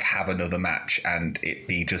have another match and it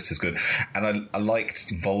be just as good. And I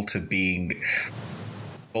liked Walter being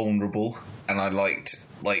vulnerable, and I liked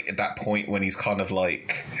at that point when he's kind of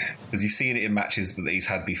because you've seen it in matches that he's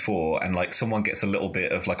had before, and someone gets a little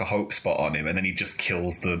bit of a hope spot on him and then he just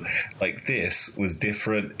kills them. This was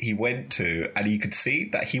different. He went to, and you could see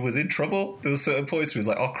that he was in trouble. There were certain points where he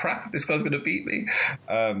was like, oh crap, this guy's going to beat me.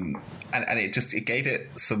 And it gave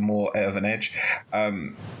it some more of an edge.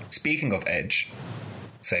 Speaking of edge,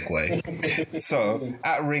 segue. So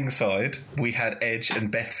at ringside, we had Edge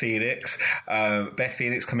and Beth Phoenix. Beth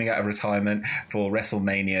Phoenix coming out of retirement for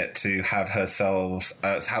WrestleMania to have herself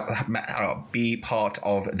be part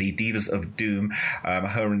of the Divas of Doom.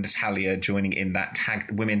 Her and Natalya joining in that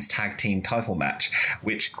women's tag team title match,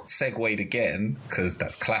 which segued again, because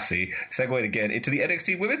that's classy, into the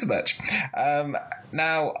NXT women's match.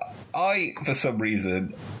 Now, for some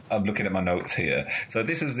reason, I'm looking at my notes here. So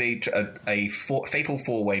this was a fatal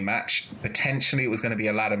four-way match. Potentially it was going to be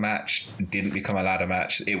a ladder match. It didn't become a ladder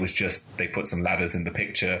match. It was just they put some ladders in the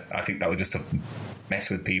picture. I think that was just to mess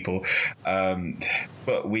with people.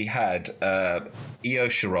 But we had Io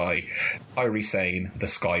Shirai, Kairi Sane, the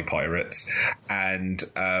Sky Pirates, and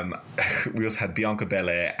we also had Bianca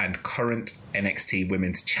Belair and current NXT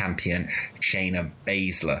Women's Champion Shayna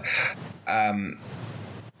Baszler.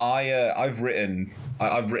 I've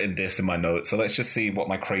written this in my notes, so let's just see what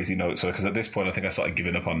my crazy notes were, because at this point I think I started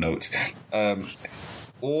giving up on notes.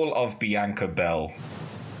 All of Bianca Bell,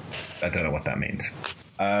 I don't know what that means.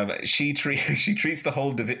 She treats the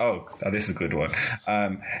whole division. Oh, this is a good one.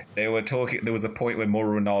 They were talking. There was a point when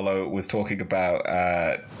Mauro Ranallo was talking about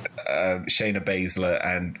Shayna Baszler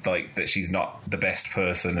and that she's not the best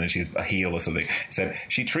person and she's a heel or something. He said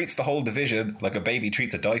she treats the whole division like a baby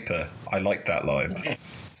treats a diaper. I like that line.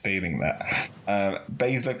 Stealing that.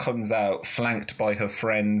 Baszler comes out flanked by her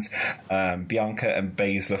friends. Bianca and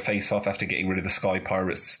Baszler face off after getting rid of the Sky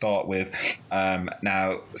Pirates to start with.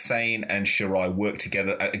 Now, Sane and Shirai work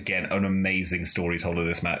together. Again, an amazing storyteller,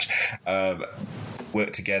 this match.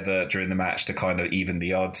 Work together during the match to kind of even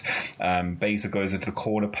the odds. Baszler goes into the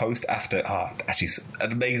corner post after... actually,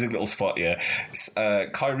 an amazing little spot here.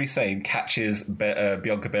 Kairi Sane catches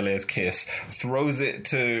Bianca Belair's kiss, throws it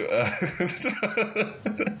to...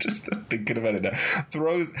 just thinking about it now.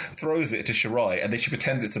 Throws it to Shirai, and then she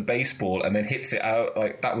pretends it's a baseball and then hits it out.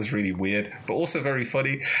 That was really weird, but also very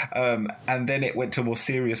funny. And then it went to a more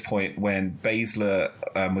serious point when Baszler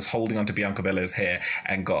was holding onto Bianca Belair's hair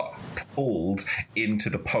and got pulled into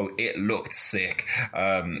the post. It looked sick.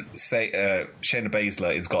 Shayna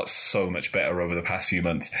Baszler has got so much better over the past few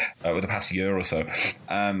months, over the past year or so.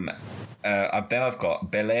 Then I've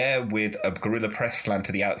got Belair with a gorilla press slam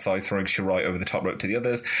to the outside, throwing Shirai over the top rope to the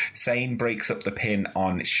others. Sane breaks up the pin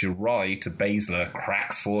on Shirai to Baszler,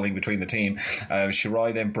 cracks falling between the team.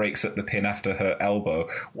 Shirai then breaks up the pin after her elbow.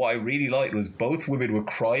 What I really liked was both women were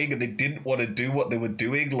crying and they didn't want to do what they were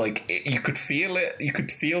doing. You could feel it. You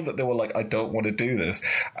could feel that they were like, I don't want to do this.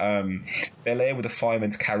 Belair with a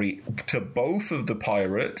fireman's carry to both of the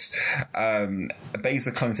Pirates.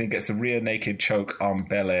 Baszler comes in, gets a rear naked choke on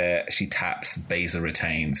Belair. She taps. Baszler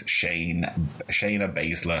retains. Shayna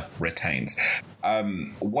Baszler retains.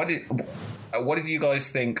 What did you guys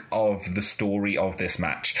think of the story of this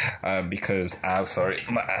match? Because sorry,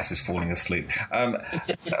 my ass is falling asleep.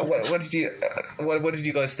 What did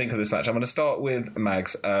you guys think of this match? I'm going to start with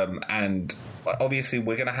Mags, and obviously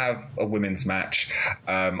we're going to have a women's match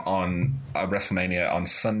on WrestleMania on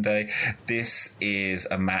Sunday. This is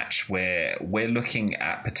a match where we're looking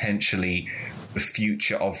at potentially the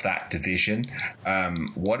future of that division.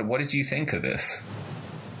 What did you think of this?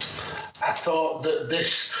 I thought that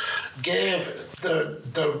this gave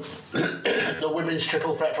the women's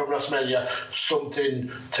triple threat from WrestleMania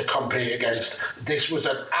something to compete against. This was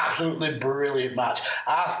an absolutely brilliant match.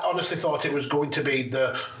 I honestly thought it was going to be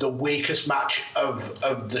the weakest match of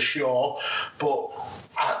the show, but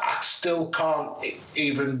I still can't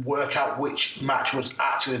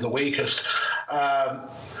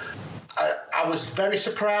I was very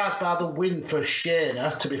surprised by the win for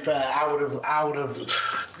Shayna. To be fair, I would have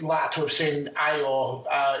liked to have seen Io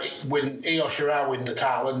Shirai win the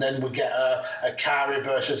title, and then we get a Kairi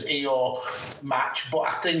versus Io match. But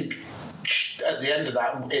I think at the end of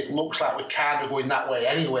that, it looks like we're kind of going that way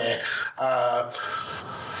anyway.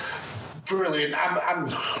 Brilliant.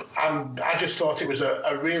 I just thought it was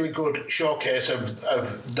a really good showcase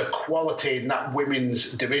of the quality in that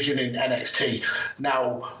women's division in NXT.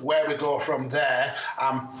 Now, where we go from there,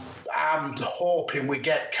 I'm hoping we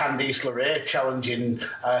get Candice LeRae challenging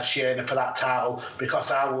Shayna for that title, because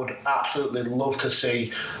I would absolutely love to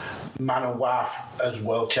see man and wife as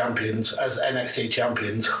world champions, as NXT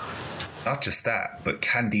champions. Not just that, but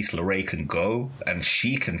Candice LeRae can go, and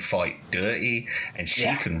she can fight dirty, and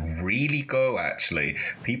she can really go, actually.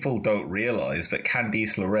 People don't realise, but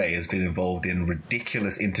Candice LeRae has been involved in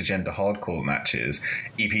ridiculous intergender hardcore matches.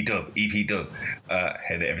 EP Dub.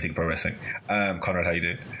 Hey there, Everything Pro Wrestling. Conrad, how you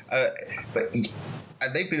doing?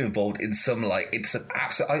 And they've been involved in some, like, it's an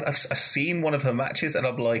absolute... I've seen one of her matches, and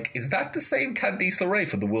I'm like, is that the same Candice LeRae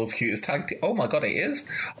for the World's Cutest Tag Team? Oh my God, it is?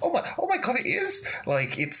 Oh my God, it is?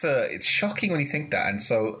 Like, it's shocking when you think that. And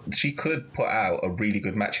so she could put out a really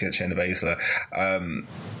good match against Shayna Baszler.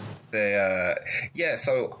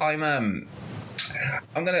 So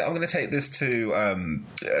I'm gonna take this to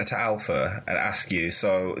Alpha and ask you.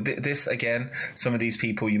 So this again, some of these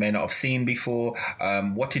people you may not have seen before.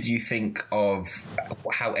 What did you think of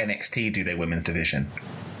how NXT do their women's division?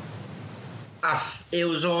 It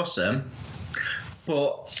was awesome,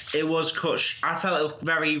 but it was cut. I felt it was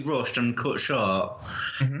very rushed and cut short.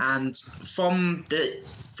 Mm-hmm. And from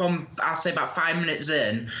I'll say about 5 minutes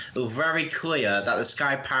in, it was very clear that the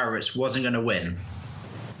Sky Pirates wasn't going to win.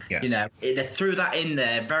 Yeah. You know, they threw that in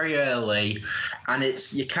there very early, and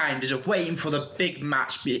you're kind of just waiting for the big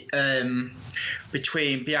match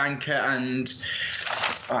between Bianca and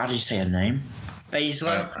how do you say her name?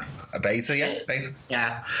 Baszler. Baszler, yeah. Baszler.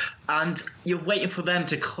 Yeah, and you're waiting for them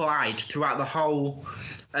to collide throughout the whole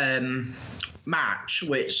match,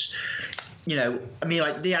 which, you know, I mean,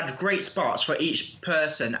 like, they had great spots for each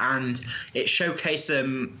person, and it showcased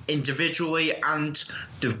them individually and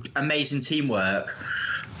the amazing teamwork.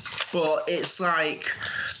 But it's like,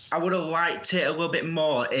 I would have liked it a little bit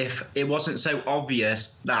more if it wasn't so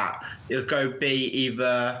obvious that it would go be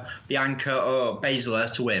either Bianca or Baszler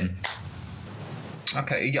to win.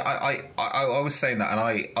 Okay, yeah, I was saying that, and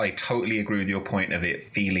I totally agree with your point of it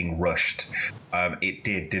feeling rushed. It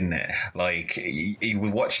did, didn't it? Like, you were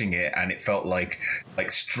watching it, and it felt like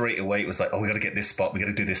straight away it was like, oh, we got to get this spot, we got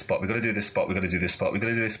to do this spot, we got to do this spot, we got to do this spot, we got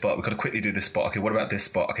to do this spot, we got to quickly do this spot. Okay, what about this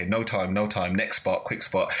spot? Okay, no time, next spot, quick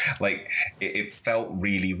spot. Like, it felt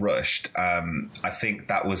really rushed. I think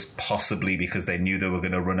that was possibly because they knew they were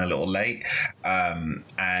going to run a little late,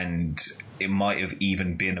 and it might have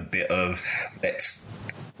even been a bit of, let's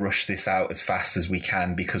rush this out as fast as we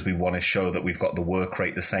can because we want to show that we've got the work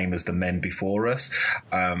rate the same as the men before us.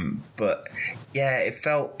 But yeah, it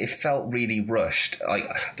felt really rushed. Like,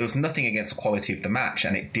 there was nothing against the quality of the match,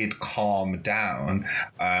 and it did calm down.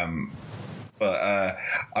 But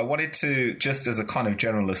I wanted to, just as a kind of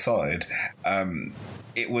general aside,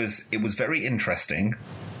 it was very interesting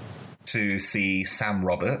to see Sam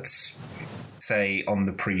Roberts say on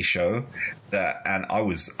the pre-show that, and I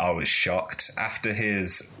was shocked after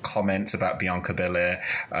his comments about Bianca Belair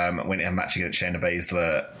when it had a match against Shayna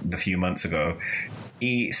Baszler a few months ago.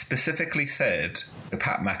 He specifically said to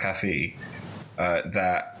Pat McAfee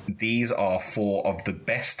that these are 4 of the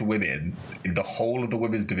best women in the whole of the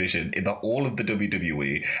women's division, in all of the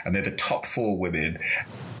WWE, and they're the top 4 women.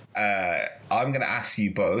 I'm going to ask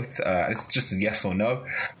you both, it's just a yes or no.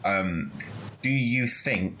 Do you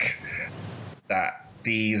think that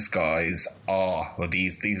these guys are, or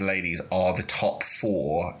these ladies are the top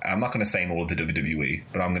 4? I'm not going to say in all of the WWE,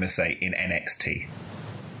 but I'm going to say in NXT.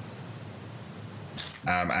 Do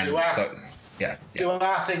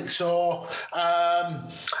I think so?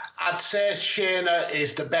 I'd say Shayna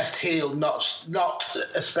is the best heel, not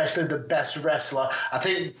especially the best wrestler. I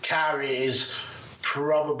think Kairi is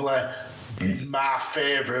probably my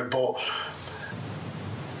favourite, but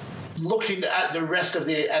looking at the rest of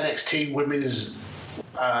the NXT women's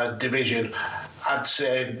division, I'd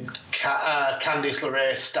say Candice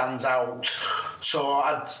LeRae stands out. So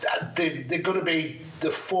they're going to be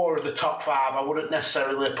the 4 of the top 5. I wouldn't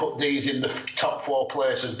necessarily put these in the top 4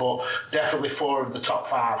 places, but definitely 4 of the top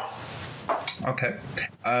 5. Okay,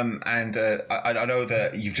 and I know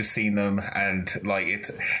that you've just seen them, and like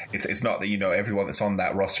it's not that you know everyone that's on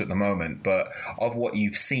that roster at the moment, but of what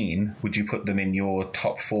you've seen, would you put them in your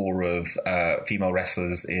top 4 of female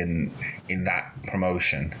wrestlers in that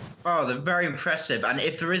promotion? Oh, they're very impressive, and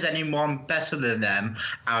if there is anyone better than them,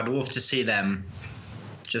 I'd love to see them.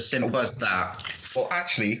 Just simple as that. Well,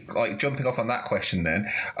 actually, like jumping off on that question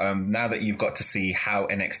then, now that you've got to see how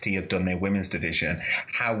NXT have done their women's division,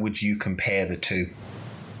 how would you compare the two?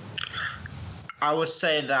 I would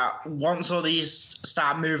say that once all these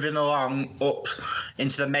start moving along up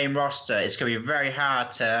into the main roster, it's going to be very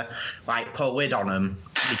hard to like put a lid on them,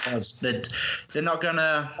 because they're not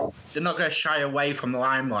gonna shy away from the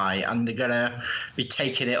limelight, and they're gonna be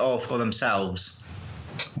taking it all for themselves.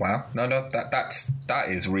 Wow, no, that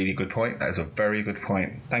is a really good point. That is a very good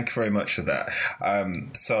point. Thank you very much for that.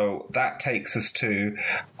 So that takes us to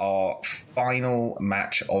our final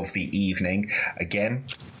match of the evening. Again,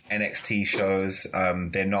 NXT shows,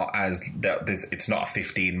 they're not as it's not a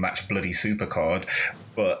 15-match bloody supercard,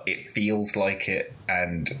 but it feels like it,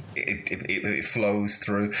 and it flows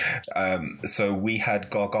through. So we had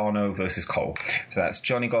Gargano versus Cole. So that's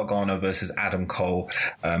Johnny Gargano versus Adam Cole.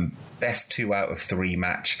 Best 2 out of 3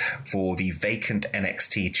 match for the vacant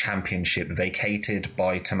NXT Championship, vacated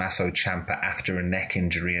by Tommaso Ciampa after a neck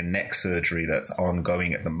injury and neck surgery that's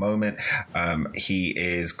ongoing at the moment. He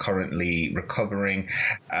is currently recovering.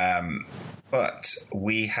 But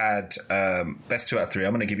we had best 2 out of 3.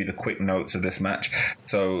 I'm going to give you the quick notes of this match.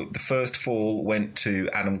 So the first fall went to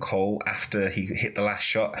Adam Cole after he hit the last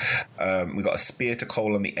shot. We got a spear to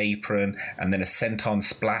Cole on the apron, and then a senton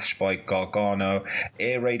splash by Gargano.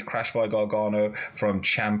 Air raid crash by Gargano from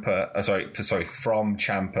Ciampa. From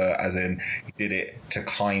Ciampa, as in he did it to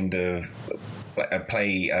kind of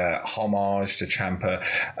play homage to Ciampa.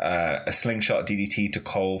 A slingshot DDT to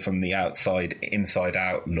Cole from the outside, inside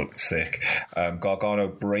out, looked sick. Gargano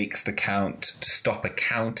breaks the count to stop a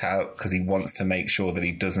count out because he wants to make sure that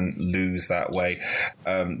he doesn't lose that way.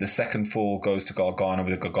 The second fall goes to Gargano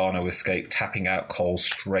with a Gargano escape, tapping out Cole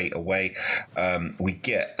straight away. We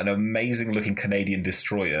get an amazing looking Canadian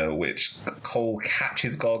destroyer, which Cole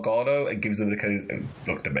catches Gargano and gives him the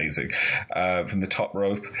looked amazing from the top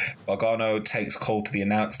rope. Gargano takes Cole to the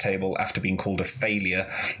announce table after being called a failure,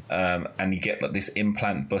 and you get like this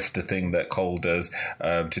implant buster thing that Cole does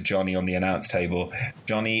to Johnny on the announce table.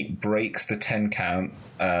 Johnny breaks the 10 count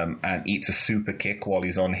and eats a super kick while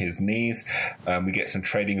he's on his knees. We get some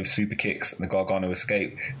trading of super kicks and the Gargano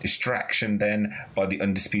escape. Distraction then by the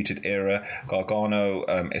Undisputed Era. Gargano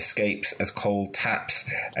escapes as Cole taps,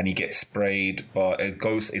 and he gets sprayed by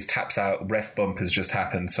it taps out. Ref bump has just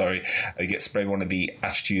happened. Sorry, he gets sprayed one of the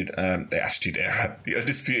Attitude Era, the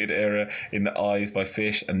Undisputed Era in the eyes by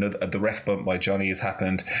Fish. The ref bump by Johnny has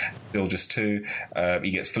happened. Still just 2.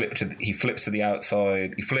 He flips to the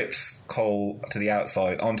outside. He flips Cole to the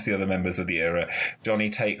outside onto the other members of the Era. Johnny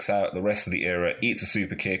takes out the rest of the Era, eats a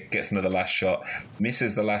super kick, gets another last shot,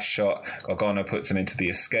 misses the last shot. Gargano puts him into the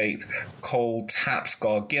escape. Cole taps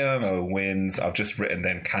Gargano, wins. I've just written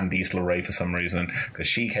then Candice LeRae for some reason, because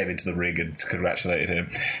she came into the ring and congratulated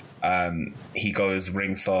him. He goes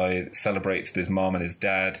ringside, celebrates with his mom and his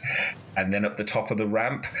dad, and then up the top of the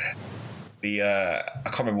ramp, I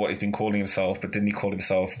can't remember what he's been calling himself, but didn't he call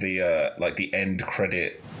himself the end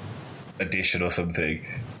credit edition or something?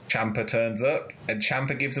 Ciampa turns up, and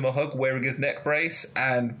Ciampa gives him a hug wearing his neck brace,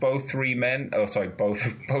 and both 3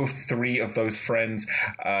 of those friends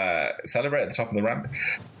celebrate at the top of the ramp.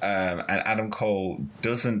 And Adam Cole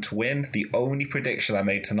doesn't win. The only prediction I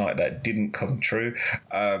made tonight that didn't come true.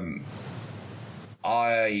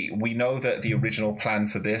 We know that the original plan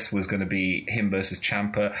for this was going to be him versus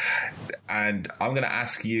Ciampa, and I'm going to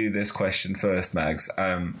ask you this question first, Mags.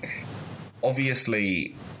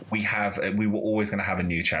 Obviously, we were always going to have a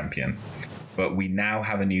new champion, but we now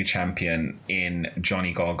have a new champion in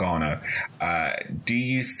Johnny Gargano. Do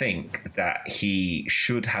you think that he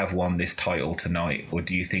should have won this title tonight, or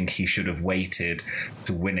do you think he should have waited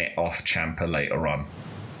to win it off Ciampa later on?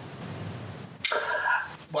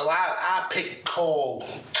 Well, I picked Cole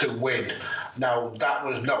to win. Now, that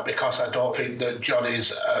was not because I don't think that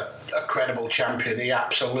Johnny's a credible champion. He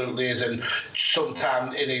absolutely is, and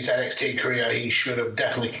sometime in his NXT career, he should have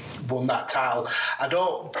definitely won that title. I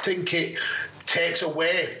don't think it takes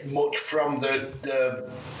away much from the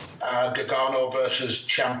Gargano versus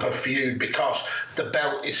Ciampa feud, because the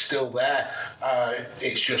belt is still there.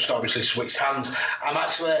 It's just obviously switched hands. I'm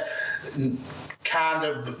actually kind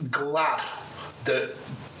of glad that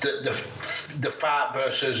the fight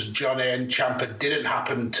versus Johnny and Ciampa didn't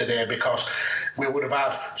happen today, because we would have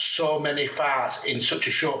had so many fights in such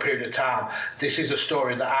a short period of time. This is a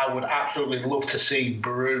story that I would absolutely love to see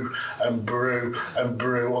brew and brew and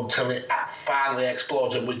brew until it finally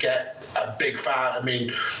explodes and we get a big fight. I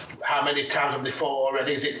mean, how many times have they fought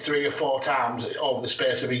already? Is it 3 or 4 times over the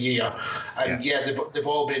space of a year? And they've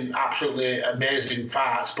all been absolutely amazing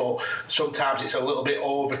fights, but sometimes it's a little bit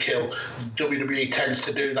overkill. WWE tends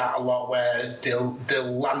to do that a lot, where they'll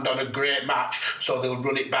land on a great match, so they'll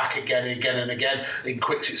run it back again and again and again in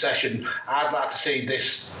quick succession. I'd like to see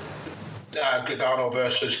this Gargano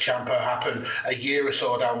versus Ciampa happen a year or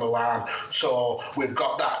so down the line, so we've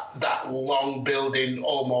got that long building,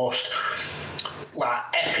 almost like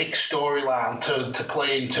epic storyline to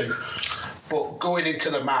play into. But going into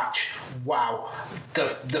the match, wow,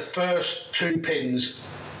 the first 2 pins,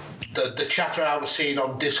 the chatter I was seeing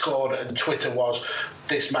on Discord and Twitter was,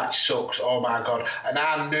 this match sucks, oh my God. And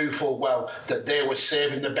I knew full well that they were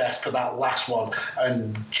saving the best for that last one.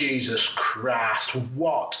 And Jesus Christ,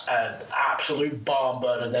 what an absolute barn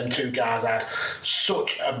burner them 2 guys had.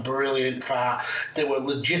 Such a brilliant fight. They were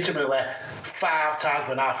legitimately 5 times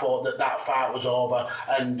when I thought that fight was over.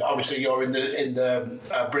 And obviously you're in the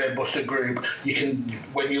Brainbuster group. You can,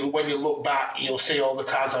 when you look back, you'll see all the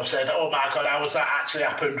times I've said, oh my God, how has that actually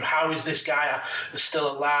happened? How is this guy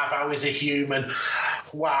still alive? How is he human?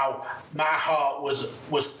 Wow, my heart was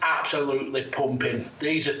absolutely pumping.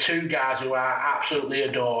 These are 2 guys who I absolutely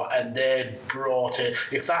adore, and they brought it.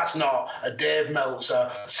 If that's not a Dave Meltzer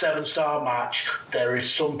 7-star match, there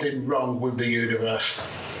is something wrong with the universe.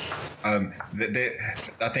 I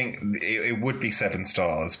think it would be 7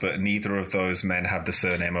 stars, but neither of those men have the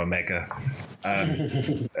surname Omega.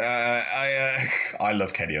 I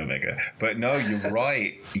love Kenny Omega, but no, you're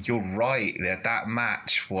right. That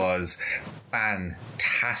match was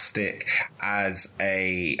fantastic as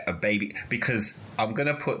a baby, because I'm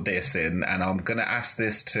gonna put this in, and I'm gonna ask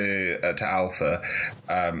this to Alpha,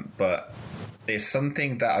 but there's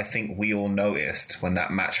something that I think we all noticed when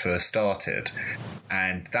that match first started,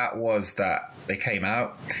 and that was that they came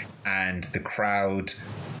out and the crowd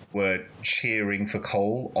were cheering for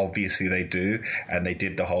Cole. Obviously they do, and they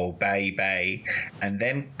did the whole bay bay, and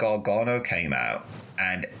then Gargano came out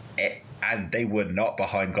and they were not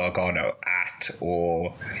behind Gargano at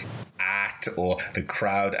all. The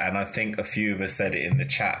crowd, and I think a few of us said it in the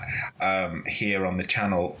chat here on the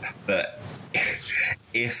channel, that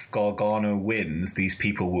if Gargano wins, these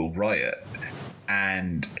people will riot.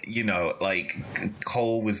 And, you know, like,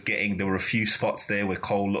 Cole was getting, there were a few spots there where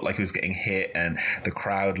Cole looked like he was getting hit, and the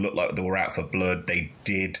crowd looked like they were out for blood. They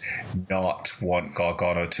did not want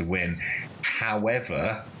Gargano to win.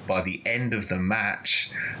 However, by the end of the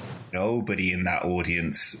match, nobody in that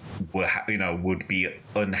audience would be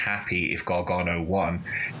unhappy if Gargano won.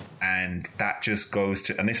 And that just goes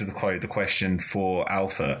to, and this is the question for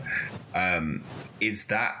Alpha, is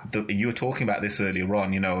that, you were talking about this earlier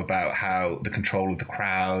on, about how the control of the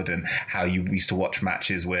crowd and how you used to watch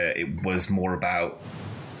matches where it was more about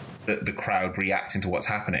the crowd reacting to what's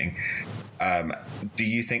happening. Do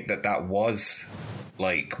you think that was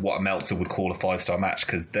like what Meltzer would call a 5-star match?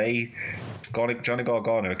 Because Johnny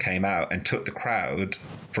Gargano came out and took the crowd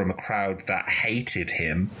from a crowd that hated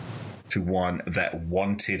him to one that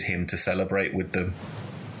wanted him to celebrate with them.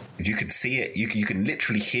 You could see it. You can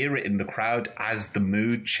literally hear it in the crowd as the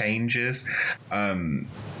mood changes.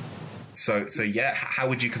 So yeah. How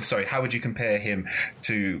would you compare him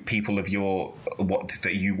to people of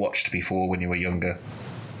that you watched before when you were younger?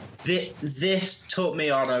 This took me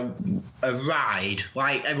on a ride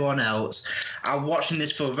like everyone else. I'm watching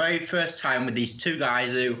this for the very first time with these 2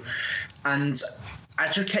 guys and I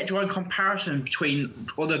just kept drawing comparisons between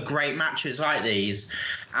other great matches like these,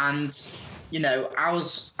 and I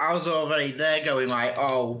was already there going like,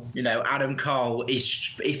 Adam Cole is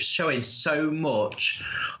showing so much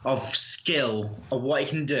of skill of what he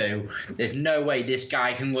can do. There's no way this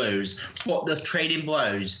guy can lose. But the trading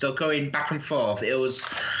blows, they're going back and forth. It was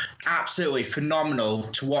absolutely phenomenal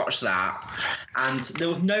to watch that. And there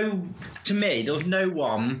was no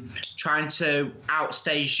one trying to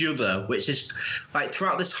outstage the other, which is like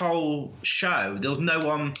throughout this whole show, there was no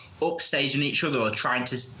one upstaging each other or trying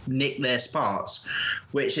to nick their spots,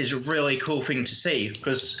 which is a really cool thing to see,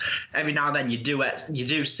 because every now and then you do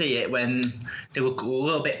see it when they were a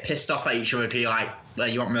little bit pissed off at each other, if you're like, well,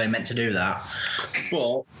 you weren't really meant to do that.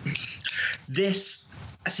 But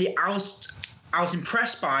I was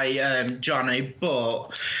impressed by Johnny,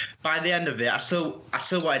 but by the end of it, I still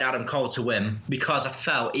wanted Adam Cole to win, because I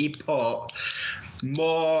felt he put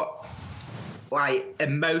more like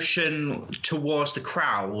emotion towards the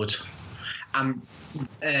crowd and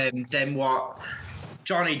than what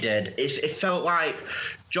Johnny did. It felt like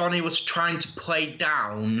Johnny was trying to play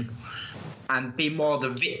down and be more the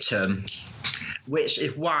victim, which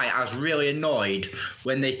is why I was really annoyed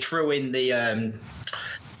when they threw in the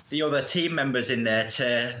other team members in there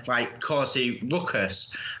to like cause the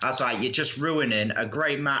ruckus. I was like, you're just ruining a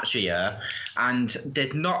great match here, and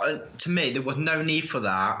there's not to me there was no need for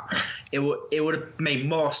that. It would have made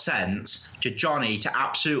more sense to Johnny to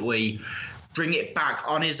absolutely bring it back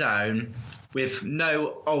on his own with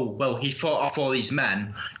he fought off all these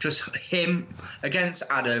men, just him against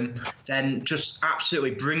Adam, then just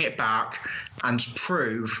absolutely bring it back and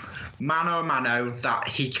prove mano a mano that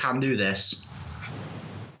he can do this.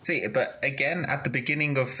 See, but again, at the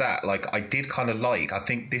beginning of that, like, I did kind of I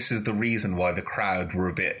think this is the reason why the crowd were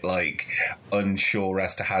a bit, like, unsure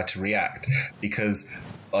as to how to react, because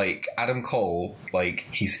like Adam Cole, like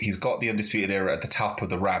he's got the Undisputed Era at the top of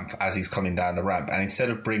the ramp as he's coming down the ramp, and instead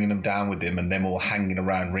of bringing them down with him and them all hanging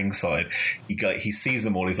around ringside, he sees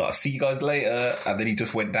them all. He's like, "See you guys later," and then he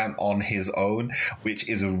just went down on his own, which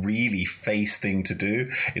is a really face thing to do.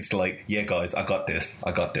 It's like, "Yeah, guys, I got this.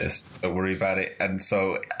 Don't worry about it." And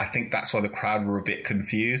so I think that's why the crowd were a bit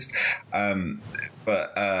confused.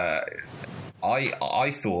 But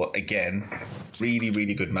I thought, again,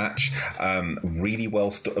 really good match.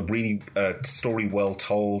 Story well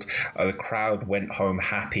told. The crowd went home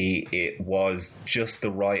happy. It was just the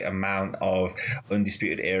right amount of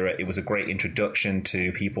Undisputed Era. It was a great introduction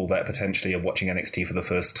to people that potentially are watching NXT for the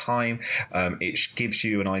first time. It gives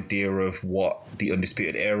you an idea of what the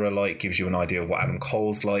Undisputed Era like, gives you an idea of what Adam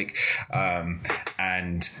Cole's like,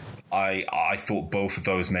 and I thought both of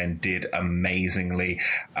those men did amazingly,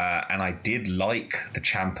 and I did like the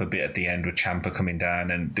Ciampa bit at the end with Ciampa coming down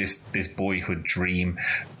and this boyhood dream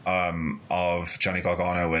of Johnny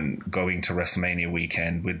Gargano and going to WrestleMania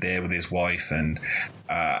weekend with his wife, and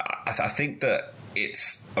I think that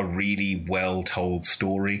it's a really well told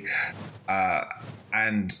story,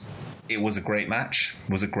 and it was a great match.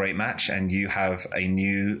 And you have a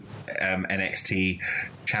new NXT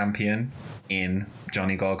champion in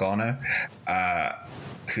Johnny Gargano,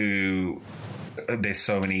 who there's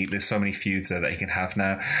so many feuds there that he can have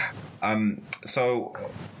now. So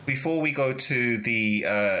before we go to the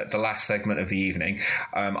last segment of the evening,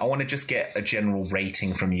 I want to just get a general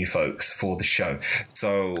rating from you folks for the show.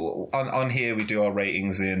 So on here we do our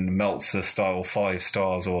ratings in Meltzer style, 5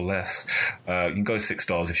 stars or less. You can go 6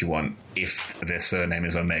 stars if you want, if their surname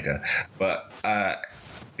is Omega. But I'm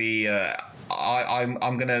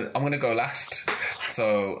gonna go last.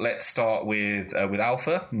 So let's start with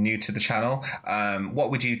Alpha, new to the channel. What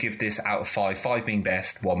would you give this out of 5? 5 being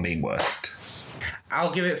best, 1 being worst.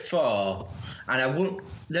 I'll give it 4, and I won't.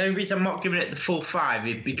 The only reason I'm not giving it the full 5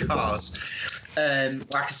 is because,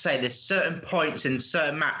 like I say, there's certain points in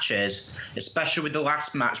certain matches, especially with the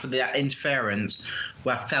last match with the interference,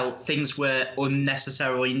 where I felt things were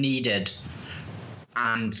unnecessarily needed,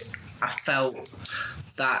 and I felt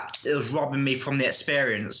that it was robbing me from the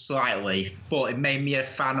experience slightly, but it made me a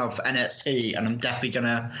fan of NXT, and I'm definitely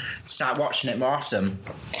gonna start watching it more often.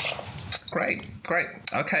 Great.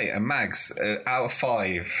 Okay, and Mags, out of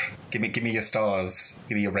 5, give me your stars,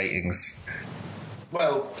 give me your ratings.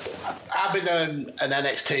 Well, I've been an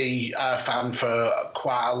NXT fan for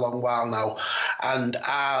quite a long while now, and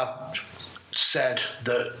I said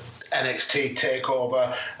that NXT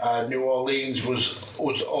TakeOver New Orleans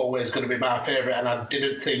was always going to be my favourite, and I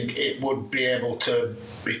didn't think it would be able to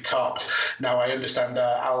be topped. Now I understand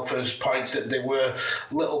Alpha's points that there were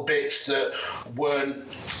little bits that were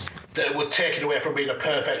taken away from being a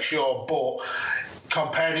perfect show, but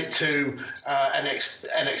comparing it to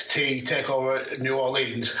NXT TakeOver New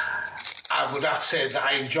Orleans, I would have to say that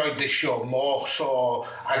I enjoyed this show more, so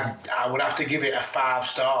I would have to give it a 5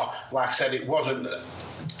 star. Like I said, it wasn't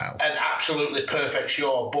an absolutely perfect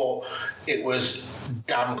show, but it was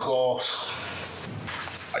damn close.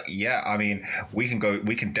 Yeah, I mean, we can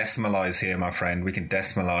decimalize here, my friend. We can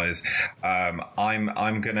decimalize.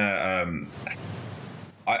 I'm gonna.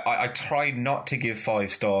 I try not to give 5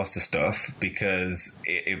 stars to stuff because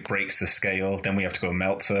it breaks the scale. Then we have to go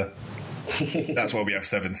Meltzer. That's why we have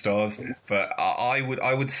 7 stars. But I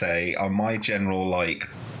would say on my general, like,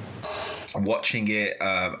 watching it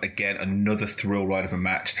again, another thrill ride of a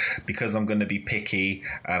match, because I'm going to be picky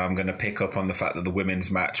and I'm going to pick up on the fact that the women's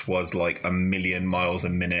match was like 1,000,000 miles a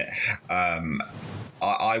minute.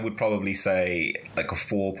 I would probably say like a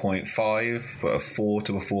 4.5, a 4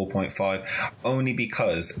 to a 4.5, only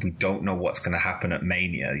because we don't know what's going to happen at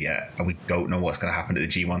Mania yet, and we don't know what's going to happen at the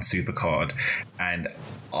G1 Supercard, and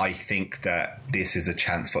I think that this is a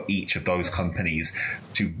chance for each of those companies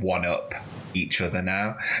to one up each other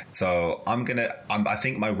now. So I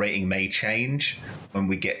think my rating may change when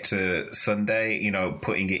we get to Sunday, you know,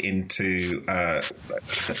 putting it into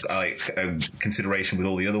consideration with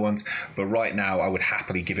all the other ones. But right now I would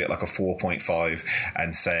happily give it like a 4.5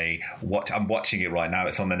 and say, I'm watching it right now,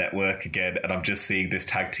 it's on the network again, and I'm just seeing this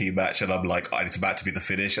tag team match, and I'm like, it's about to be the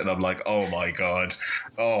finish, and I'm like, oh my god.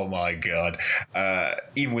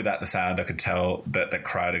 Even without the sound, I could tell that the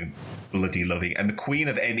crowd are bloody loving, and the Queen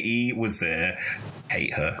of NE was there.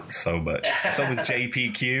 Hate her so much. So was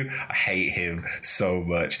JPQ. I hate him so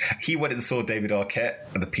much. He went and saw David Arquette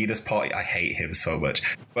at the Penis Party. I hate him so much.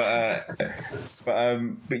 But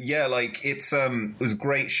yeah, like it was a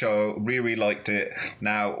great show. Really liked it.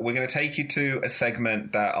 Now we're going to take you to a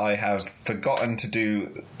segment that I have forgotten to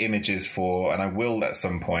do images for, and I will at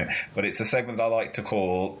some point. But it's a segment that I like to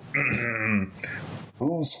call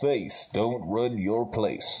Whose Face Don't Run Your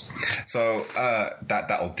Place. So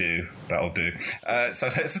that'll do. So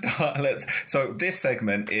let's start. So this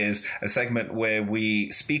segment is a segment where we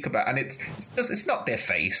speak about, and it's not their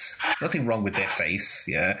face. There's nothing wrong with their face.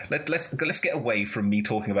 Yeah. Let's get away from me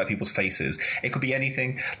talking about people's faces. It could be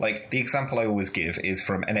anything. Like the example I always give is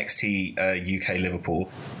from NXT UK Liverpool.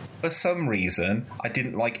 For some reason, I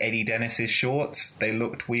didn't like Eddie Dennis's shorts. They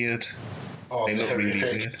looked weird. Oh, they look really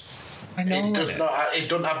weird. I know it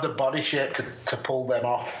doesn't have the body shape to pull them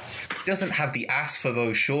off. It doesn't have the ass for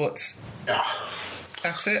those shorts.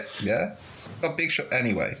 That's it. Yeah, got big short.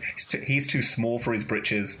 Anyway, he's too small for his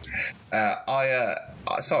britches.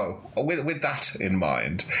 So with that in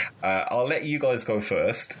mind, I'll let you guys go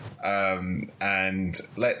first, and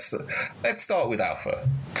let's start with Alpha.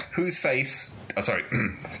 Whose face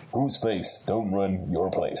don't run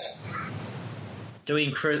your place? Do we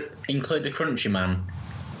include the Crunchy Man?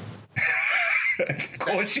 Of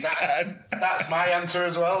course you can. That's my answer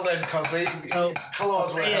as well then, because his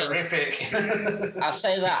clothes were horrific. I'll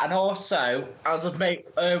say that, and also I'll just make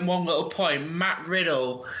one little point. Matt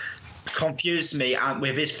Riddle confused me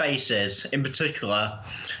with his faces in particular,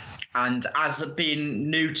 and as being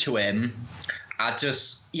new to him,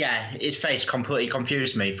 his face completely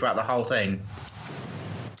confused me throughout the whole thing.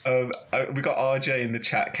 We got RJ in the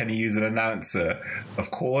chat. Can you use an announcer? Of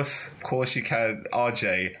course you can.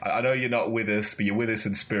 RJ, I know you're not with us, but you're with us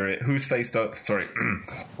in spirit. Whose face don't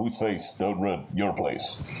run your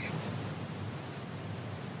place?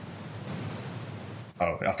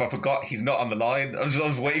 Oh, I forgot he's not on the line. I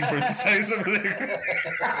was waiting for him to say something.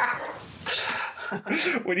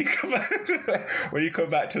 When you come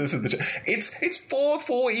back to us in the chat, it's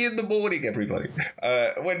 4:40 in the morning, everybody.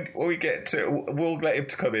 When we get to, we'll let him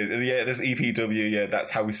to come in. And yeah, there's EPW. Yeah,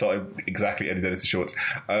 that's how we started exactly Eddie Dennis' shorts.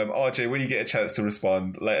 RJ, when you get a chance to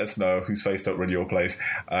respond, let us know whose face don't run your place.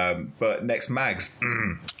 But next, Mags,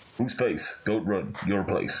 whose face don't run your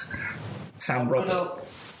place? Sam Roberts.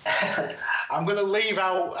 I'm gonna leave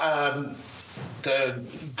out the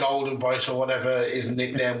Golden Voice or whatever his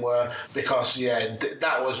nickname were, because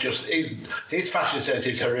that was just his fashion sense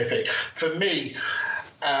is horrific. For me,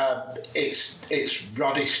 it's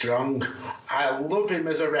Roddy Strong. I love him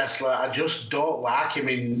as a wrestler. I just don't like him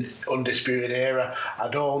in Undisputed Era. I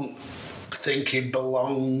don't think he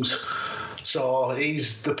belongs. So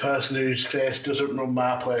he's the person whose face doesn't run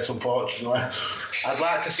my place, unfortunately. I'd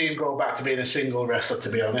like to see him go back to being a single wrestler, to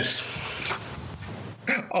be honest.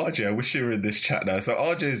 RJ, I wish you were in this chat now. So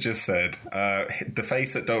RJ's just said the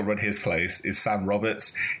face that don't run his place is Sam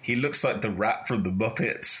Roberts. He looks like the rat from the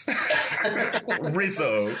Muppets.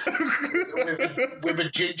 Rizzo. with a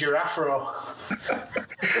ginger afro.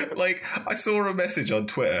 Like, I saw a message on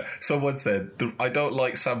Twitter. Someone said, I don't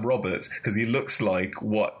like Sam Roberts because he looks like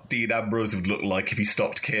what Dean Ambrose would look like if he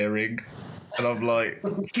stopped caring. And I'm like,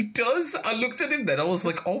 he does? I looked at him then. I was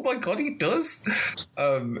like, oh my God, he does?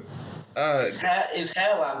 His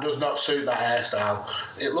hairline does not suit that hairstyle.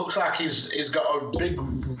 It looks like he's got a big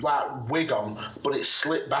wig on, but it's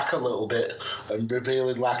slipped back a little bit and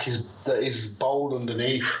revealing like he's bald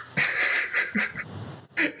underneath.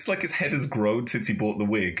 It's like his head has grown since he bought the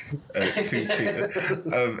wig. It's too cheap.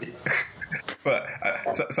 But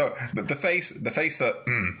the face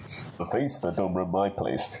that don't run my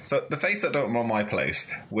place. So the face that don't run my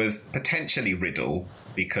place was potentially Riddle,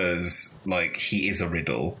 because like he is a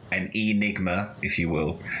riddle, an enigma, if you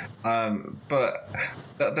will. But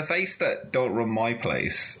the face that don't run my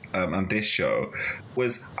place on this show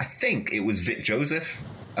was, I think it was Vic Joseph.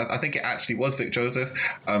 I think it actually was Vic Joseph,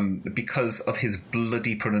 because of his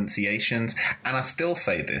bloody pronunciations. And I still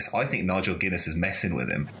say this, I think Nigel Guinness is messing with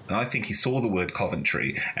him. And I think he saw the word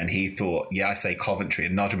Coventry and he thought, yeah, I say Coventry.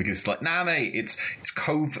 And Nigel Guinness is like, nah, mate, it's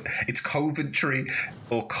Coventry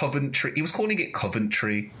or Coventry. He was calling it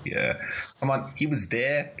Coventry. Yeah. Come on, he was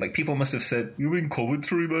there. Like, people must have said, you're in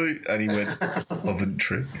Coventry, mate. And he went,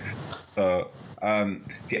 Coventry. Yeah.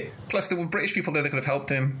 Plus, there were British people there that could have helped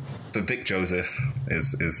him. So Vic Joseph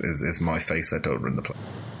is my face that don't run the play.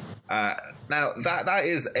 Now, that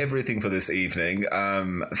is everything for this evening.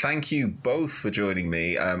 Thank you both for joining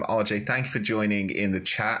me. RJ, thank you for joining in the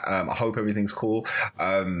chat. I hope everything's cool.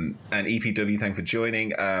 And EPW, thank you for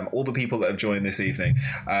joining. All the people that have joined this evening.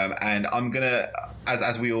 And I'm going to,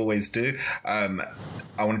 as we always do,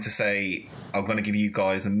 I wanted to say I'm going to give you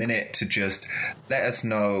guys a minute to just let us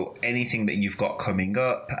know anything that you've got coming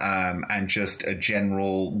up, and just a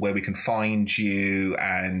general where we can find you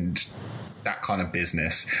and that kind of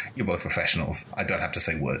business. You're both professionals. I don't have to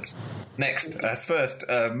say words. Next, that's first.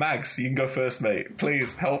 Mags, you can go first, mate.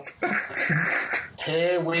 Please help.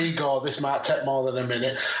 Here we go. This might take more than a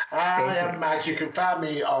minute. I am Mags. You can find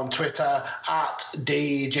me on Twitter at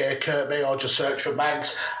DJ Kirby, or just search for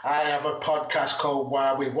Mags. I have a podcast called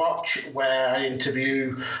Why We Watch, where I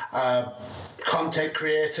interview content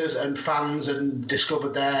creators and fans and discover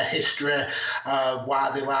their history,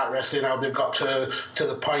 why they like wrestling, how they've got to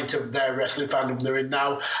the point of their wrestling fandom they're in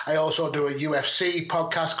now. I also do a UFC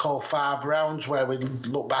podcast called 5 Rounds, where we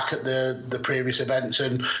look back at the previous events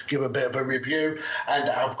and give a bit of a review. And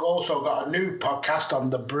I've also got a new podcast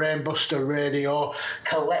on the Brainbuster Radio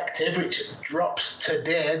Collective, which drops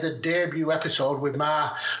today, the debut episode with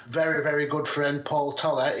my very, very good friend Paul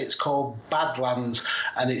Toller. It's called Badlands,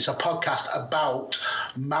 and it's a podcast about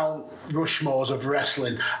Mount Rushmores of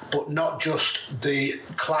wrestling, but not just the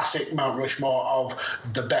classic Mount Rushmore of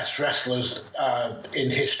the best wrestlers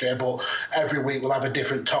in history, but every week we'll have a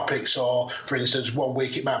different topic. So, for instance, one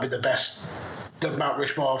week it might be the Mount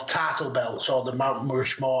Rushmore of title belts, or the Mount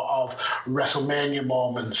Rushmore of WrestleMania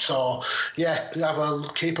moments. So, yeah,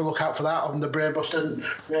 keep a lookout for that on the Brainbuster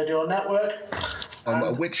Radio Network.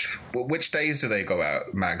 Which days do they go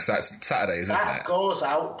out, Mags? That's Saturdays, isn't it? That goes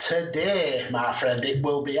out today, my friend. It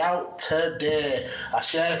will be out today. I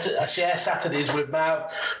share Saturdays with my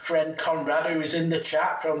friend Conrad, who is in the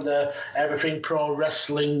chat from the Everything Pro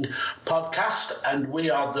Wrestling podcast, and we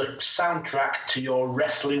are the soundtrack to your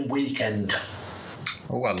wrestling weekend.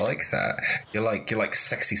 Oh, I like that. You like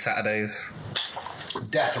sexy Saturdays?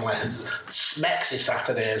 Definitely. Smexy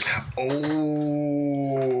Saturdays.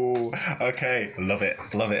 Oh, okay. Love it.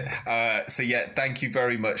 So, yeah, thank you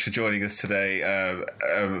very much for joining us today,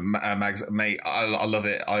 Mags. Mate, I love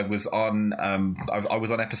it. I was on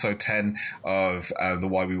episode 10 of the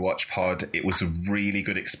Why We Watch pod. It was a really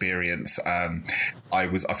good experience. I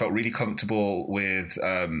felt really comfortable with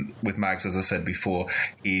Mags, as I said before.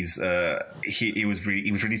 He was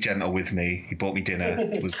really gentle with me. He bought me dinner.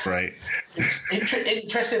 It was great. It's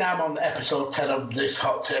interesting. I'm on episode 10 of this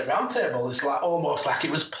Hot Take Roundtable. It's almost like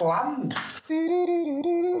it was planned.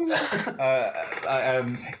 It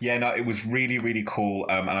was really, really cool,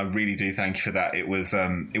 and I really do thank you for that. It was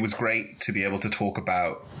great to be able to talk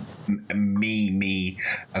about me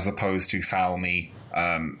as opposed to foul me.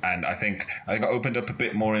 And I think I opened up a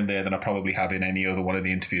bit more in there than I probably have in any other one of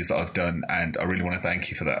the interviews that I've done, and I really want to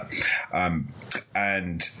thank you for that.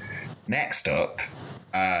 And next up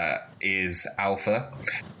is Alpha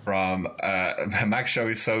from Mag's show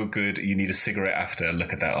is so good you need a cigarette after.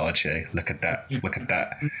 Look at that, RJ. Look at that.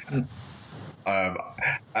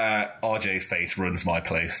 RJ's face runs my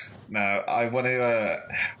place. Now, I want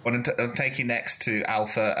to take you next to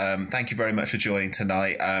Alpha. Thank you very much for joining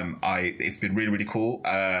tonight. It's been really, really cool,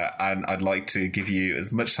 and I'd like to give you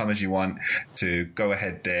as much time as you want to go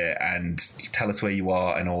ahead there and tell us where you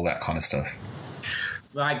are and all that kind of stuff.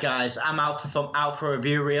 Right, guys, I'm Alpha from Alpha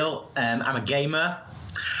Review Reel. I'm a gamer,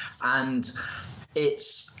 and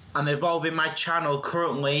I'm evolving my channel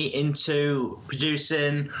currently into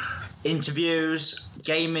producing interviews,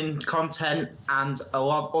 gaming content, and a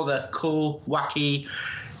lot of other cool, wacky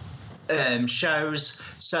shows.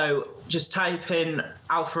 So just type in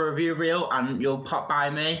Alpha Review Reel and you'll pop by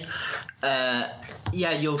me.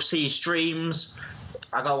 You'll see streams.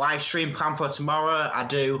 I got a live stream planned for tomorrow. I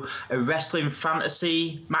do a wrestling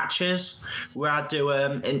fantasy matches where I do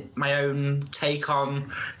my own take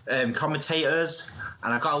on commentators,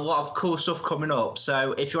 and I got a lot of cool stuff coming up.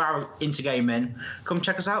 So if you are into gaming, come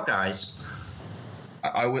check us out, guys.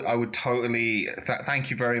 I would totally thank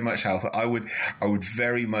you very much, Alpha. I would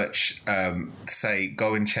very much say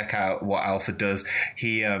go and check out what Alpha does.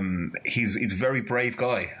 He's a very brave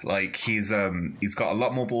guy. Like he's got a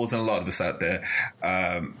lot more balls than a lot of us out there.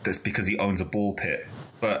 That's because he owns a ball pit,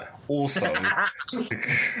 but also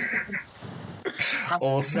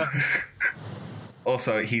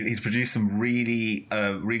Also, he's produced some really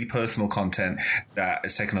personal content that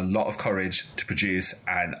has taken a lot of courage to produce,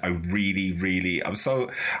 and I I'm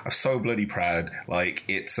so bloody proud. Like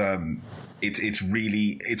it's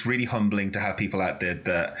really humbling to have people out there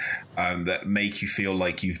that make you feel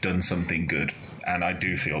like you've done something good, and I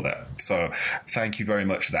do feel that. So thank you very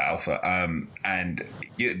much for that, Alpha. And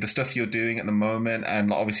the stuff you're doing at the moment,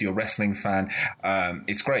 and obviously you're a wrestling fan,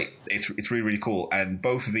 it's great. It's really cool. And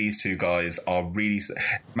both of these two guys are really.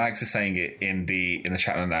 Mags is saying it in the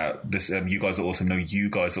chat now. This you guys are awesome. No, you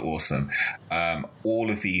guys are awesome. All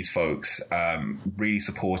of these folks really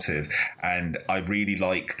supportive, and I really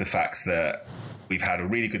like the fact that we've had a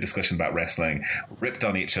really good discussion about wrestling, ripped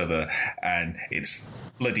on each other, and it's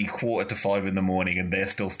bloody 4:45 in the morning and they're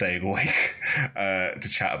still staying awake to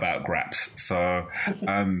chat about graps. So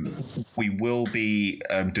we will be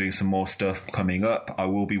doing some more stuff coming up. I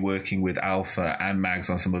will be working with Alpha and Mags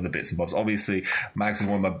on some other bits and bobs. Obviously, Mags is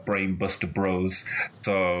one of my brain buster bros,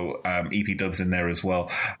 so EP Dub's in there as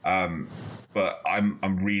well. But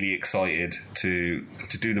I'm really excited to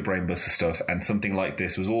do the Brainbuster stuff, and something like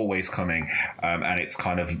this was always coming, and it's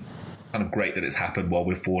kind of great that it's happened while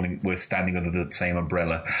we're standing under the same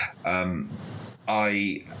umbrella.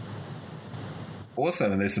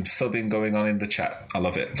 Awesome, and there's some subbing going on in the chat. I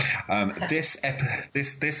love it. This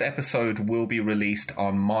episode will be released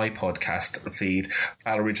on my podcast feed,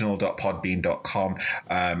 aloriginal.podbean.com,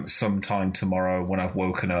 sometime tomorrow when I've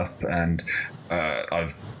woken up and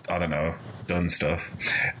I've done stuff.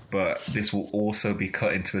 But this will also be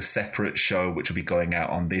cut into a separate show which will be going out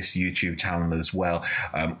on this YouTube channel as well.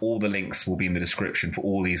 All the links will be in the description for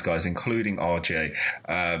all these guys, including RJ.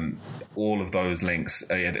 All of those links,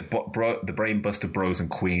 the Brainbuster Bros and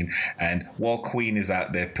Queen. And while Queen is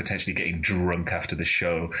out there potentially getting drunk after the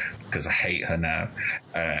show, because I hate her now,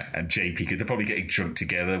 and JP, they're probably getting drunk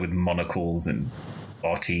together with monocles and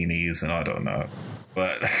martinis and I don't know.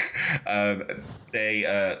 But they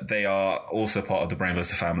are also part of the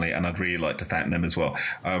Brainbuster family, and I'd really like to thank them as well.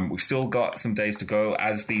 We've still got some days to go,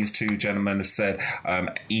 as these two gentlemen have said.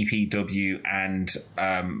 EPW and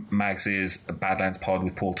Mags's Badlands Pod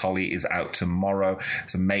with Paul Tolley is out tomorrow,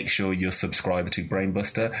 so make sure you're subscribed to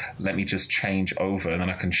Brainbuster. Let me just change over, and then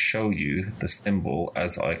I can show you the symbol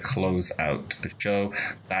as I close out the show.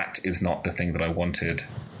 That is not the thing that I wanted.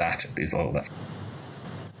 That is all. That's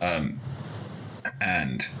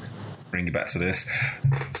and bring you back to this.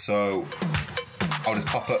 So I'll just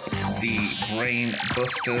pop up the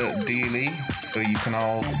Brainbuster dealie so you can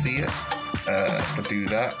all see it. I'll do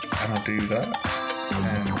that, and I'll do that,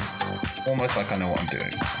 and almost like I know what I'm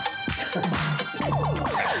doing.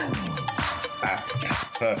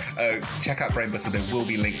 Check out Brainbuster. There will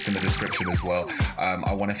be links in the description as well.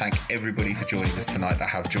 I want to thank everybody for joining us tonight that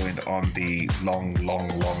have joined on the long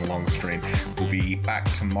stream. We'll be back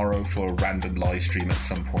tomorrow for a random live stream at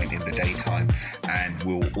some point in the daytime, and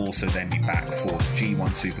we'll also then be back for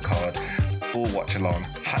G1 Supercard, full watch along,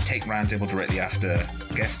 hot take roundtable directly after,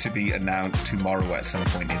 guest to be announced tomorrow at some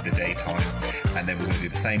point in the daytime, and then we're going to do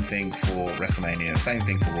the same thing for WrestleMania, same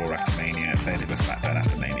thing for Raw after Mania, same thing for SmackDown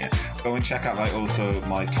after Mania. Go and check out also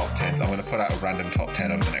my top 10s. I'm going to put out a random top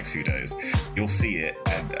 10 over the next few days. You'll see it,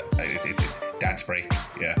 and it's dance break.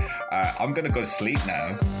 Yeah, I'm going to go to sleep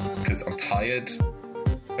now because I'm tired,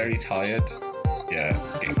 very tired. Yeah,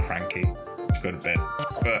 getting cranky. Go to bed.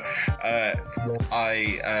 But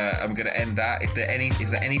I'm going to end that. Is there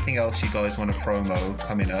anything else you guys want to promo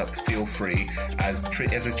coming up? Feel free. As a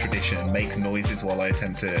tradition, make noises while I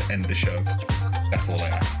attempt to end the show. That's all I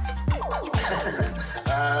ask.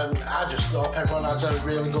 I just hope everyone has a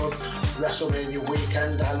really good WrestleMania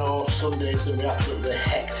weekend. I know Sunday is going to be absolutely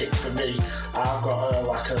hectic for me. I've got a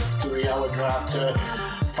 3-hour drive to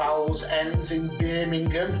Fowles Ends in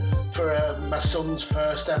Birmingham for my son's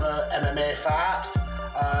first ever MMA fight.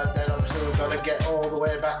 Then obviously we've got to get all the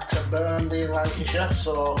way back to Burnley in Lancashire,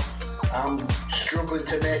 so I'm struggling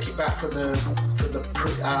to make it back for the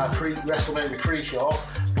WrestleMania pre-show.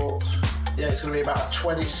 But yeah, it's going to be about a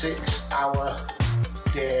 26-hour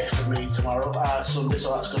day for me tomorrow, Sunday,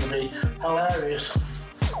 so that's going to be hilarious.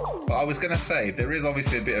 Well, I was going to say, there is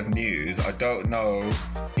obviously a bit of news. I don't know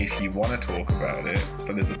if you want to talk about it,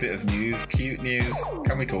 but there's a bit of news, cute news.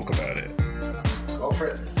 Can we talk about it? Go for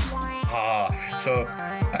it. So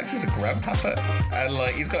Max is a grandpapa, and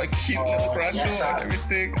like he's got a cute little granddaughter and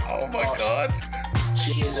everything. Oh my god,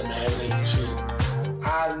 she is amazing.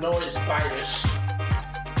 I know it's biased,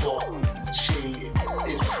 but she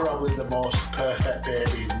is probably the most perfect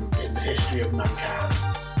baby in the history of mankind.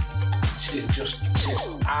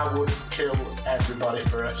 I would kill everybody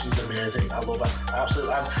for her. She's amazing. I love her.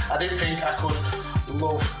 Absolutely. I didn't think I could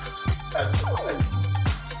love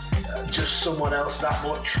just someone else that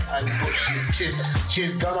much, but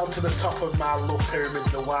she's gone on to the top of my love pyramid.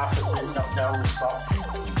 The wife has been knocked down the spot.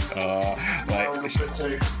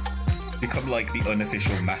 Become like the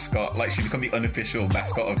unofficial mascot. Like she become the unofficial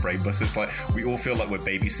mascot of Brainbusters. Like we all feel like we're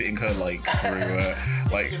babysitting her, like through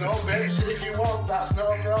like. You know, babysit if you want. That's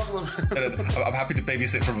no problem. I'm happy to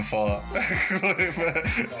babysit from afar.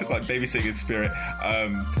 It's like babysitting in spirit.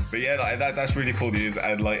 But yeah, like, that's really cool news,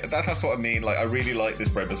 and like that's what I mean. Like I really like this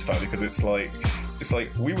Brainbusters family because it's like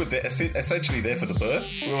we were there, essentially there for the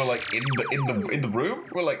birth. We were like in the room.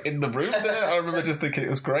 We're like in the room there. I remember just thinking it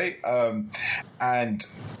was great.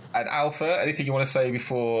 And Alpha, anything you want to say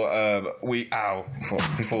before we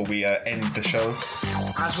end the show?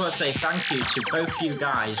 I just want to say thank you to both you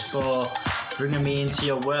guys for bringing me into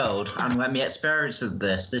your world and let me experience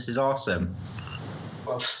this. This is awesome.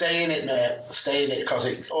 Well, stay in it, mate. Stay in it because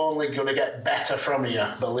it's only going to get better from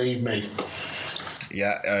here. Believe me.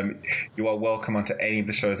 Yeah, you are welcome onto any of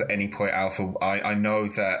the shows at any point, Alpha. I know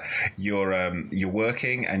that you're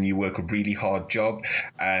working and you work a really hard job,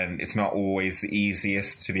 and it's not always the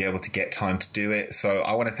easiest to be able to get time to do it. So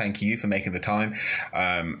I want to thank you for making the time,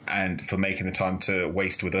 and for making the time to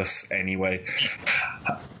waste with us anyway.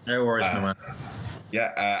 No worries, man.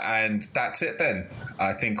 Yeah, and that's it then.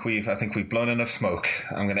 I think we've blown enough smoke.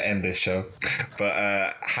 I'm going to end this show, but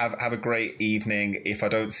have a great evening. If I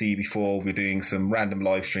don't see you before, we're doing some random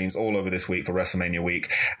live streams all over this week for WrestleMania week,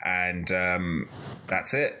 and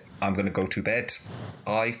that's it. I'm going to go to bed.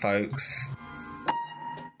 Bye, folks.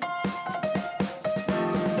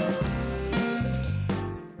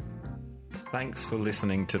 Thanks for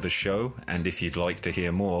listening to the show, and if you'd like to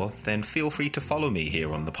hear more, then feel free to follow me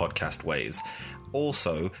here on the Podcast Ways.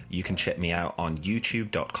 Also, you can check me out on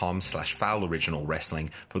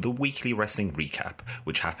youtube.com/FoulOriginalWrestling for the weekly wrestling recap,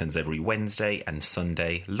 which happens every Wednesday and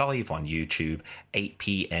Sunday live on YouTube, 8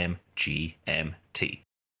 p.m. GMT.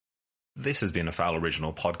 This has been a Foul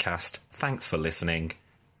Original podcast. Thanks for listening.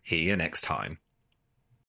 Hear you next time.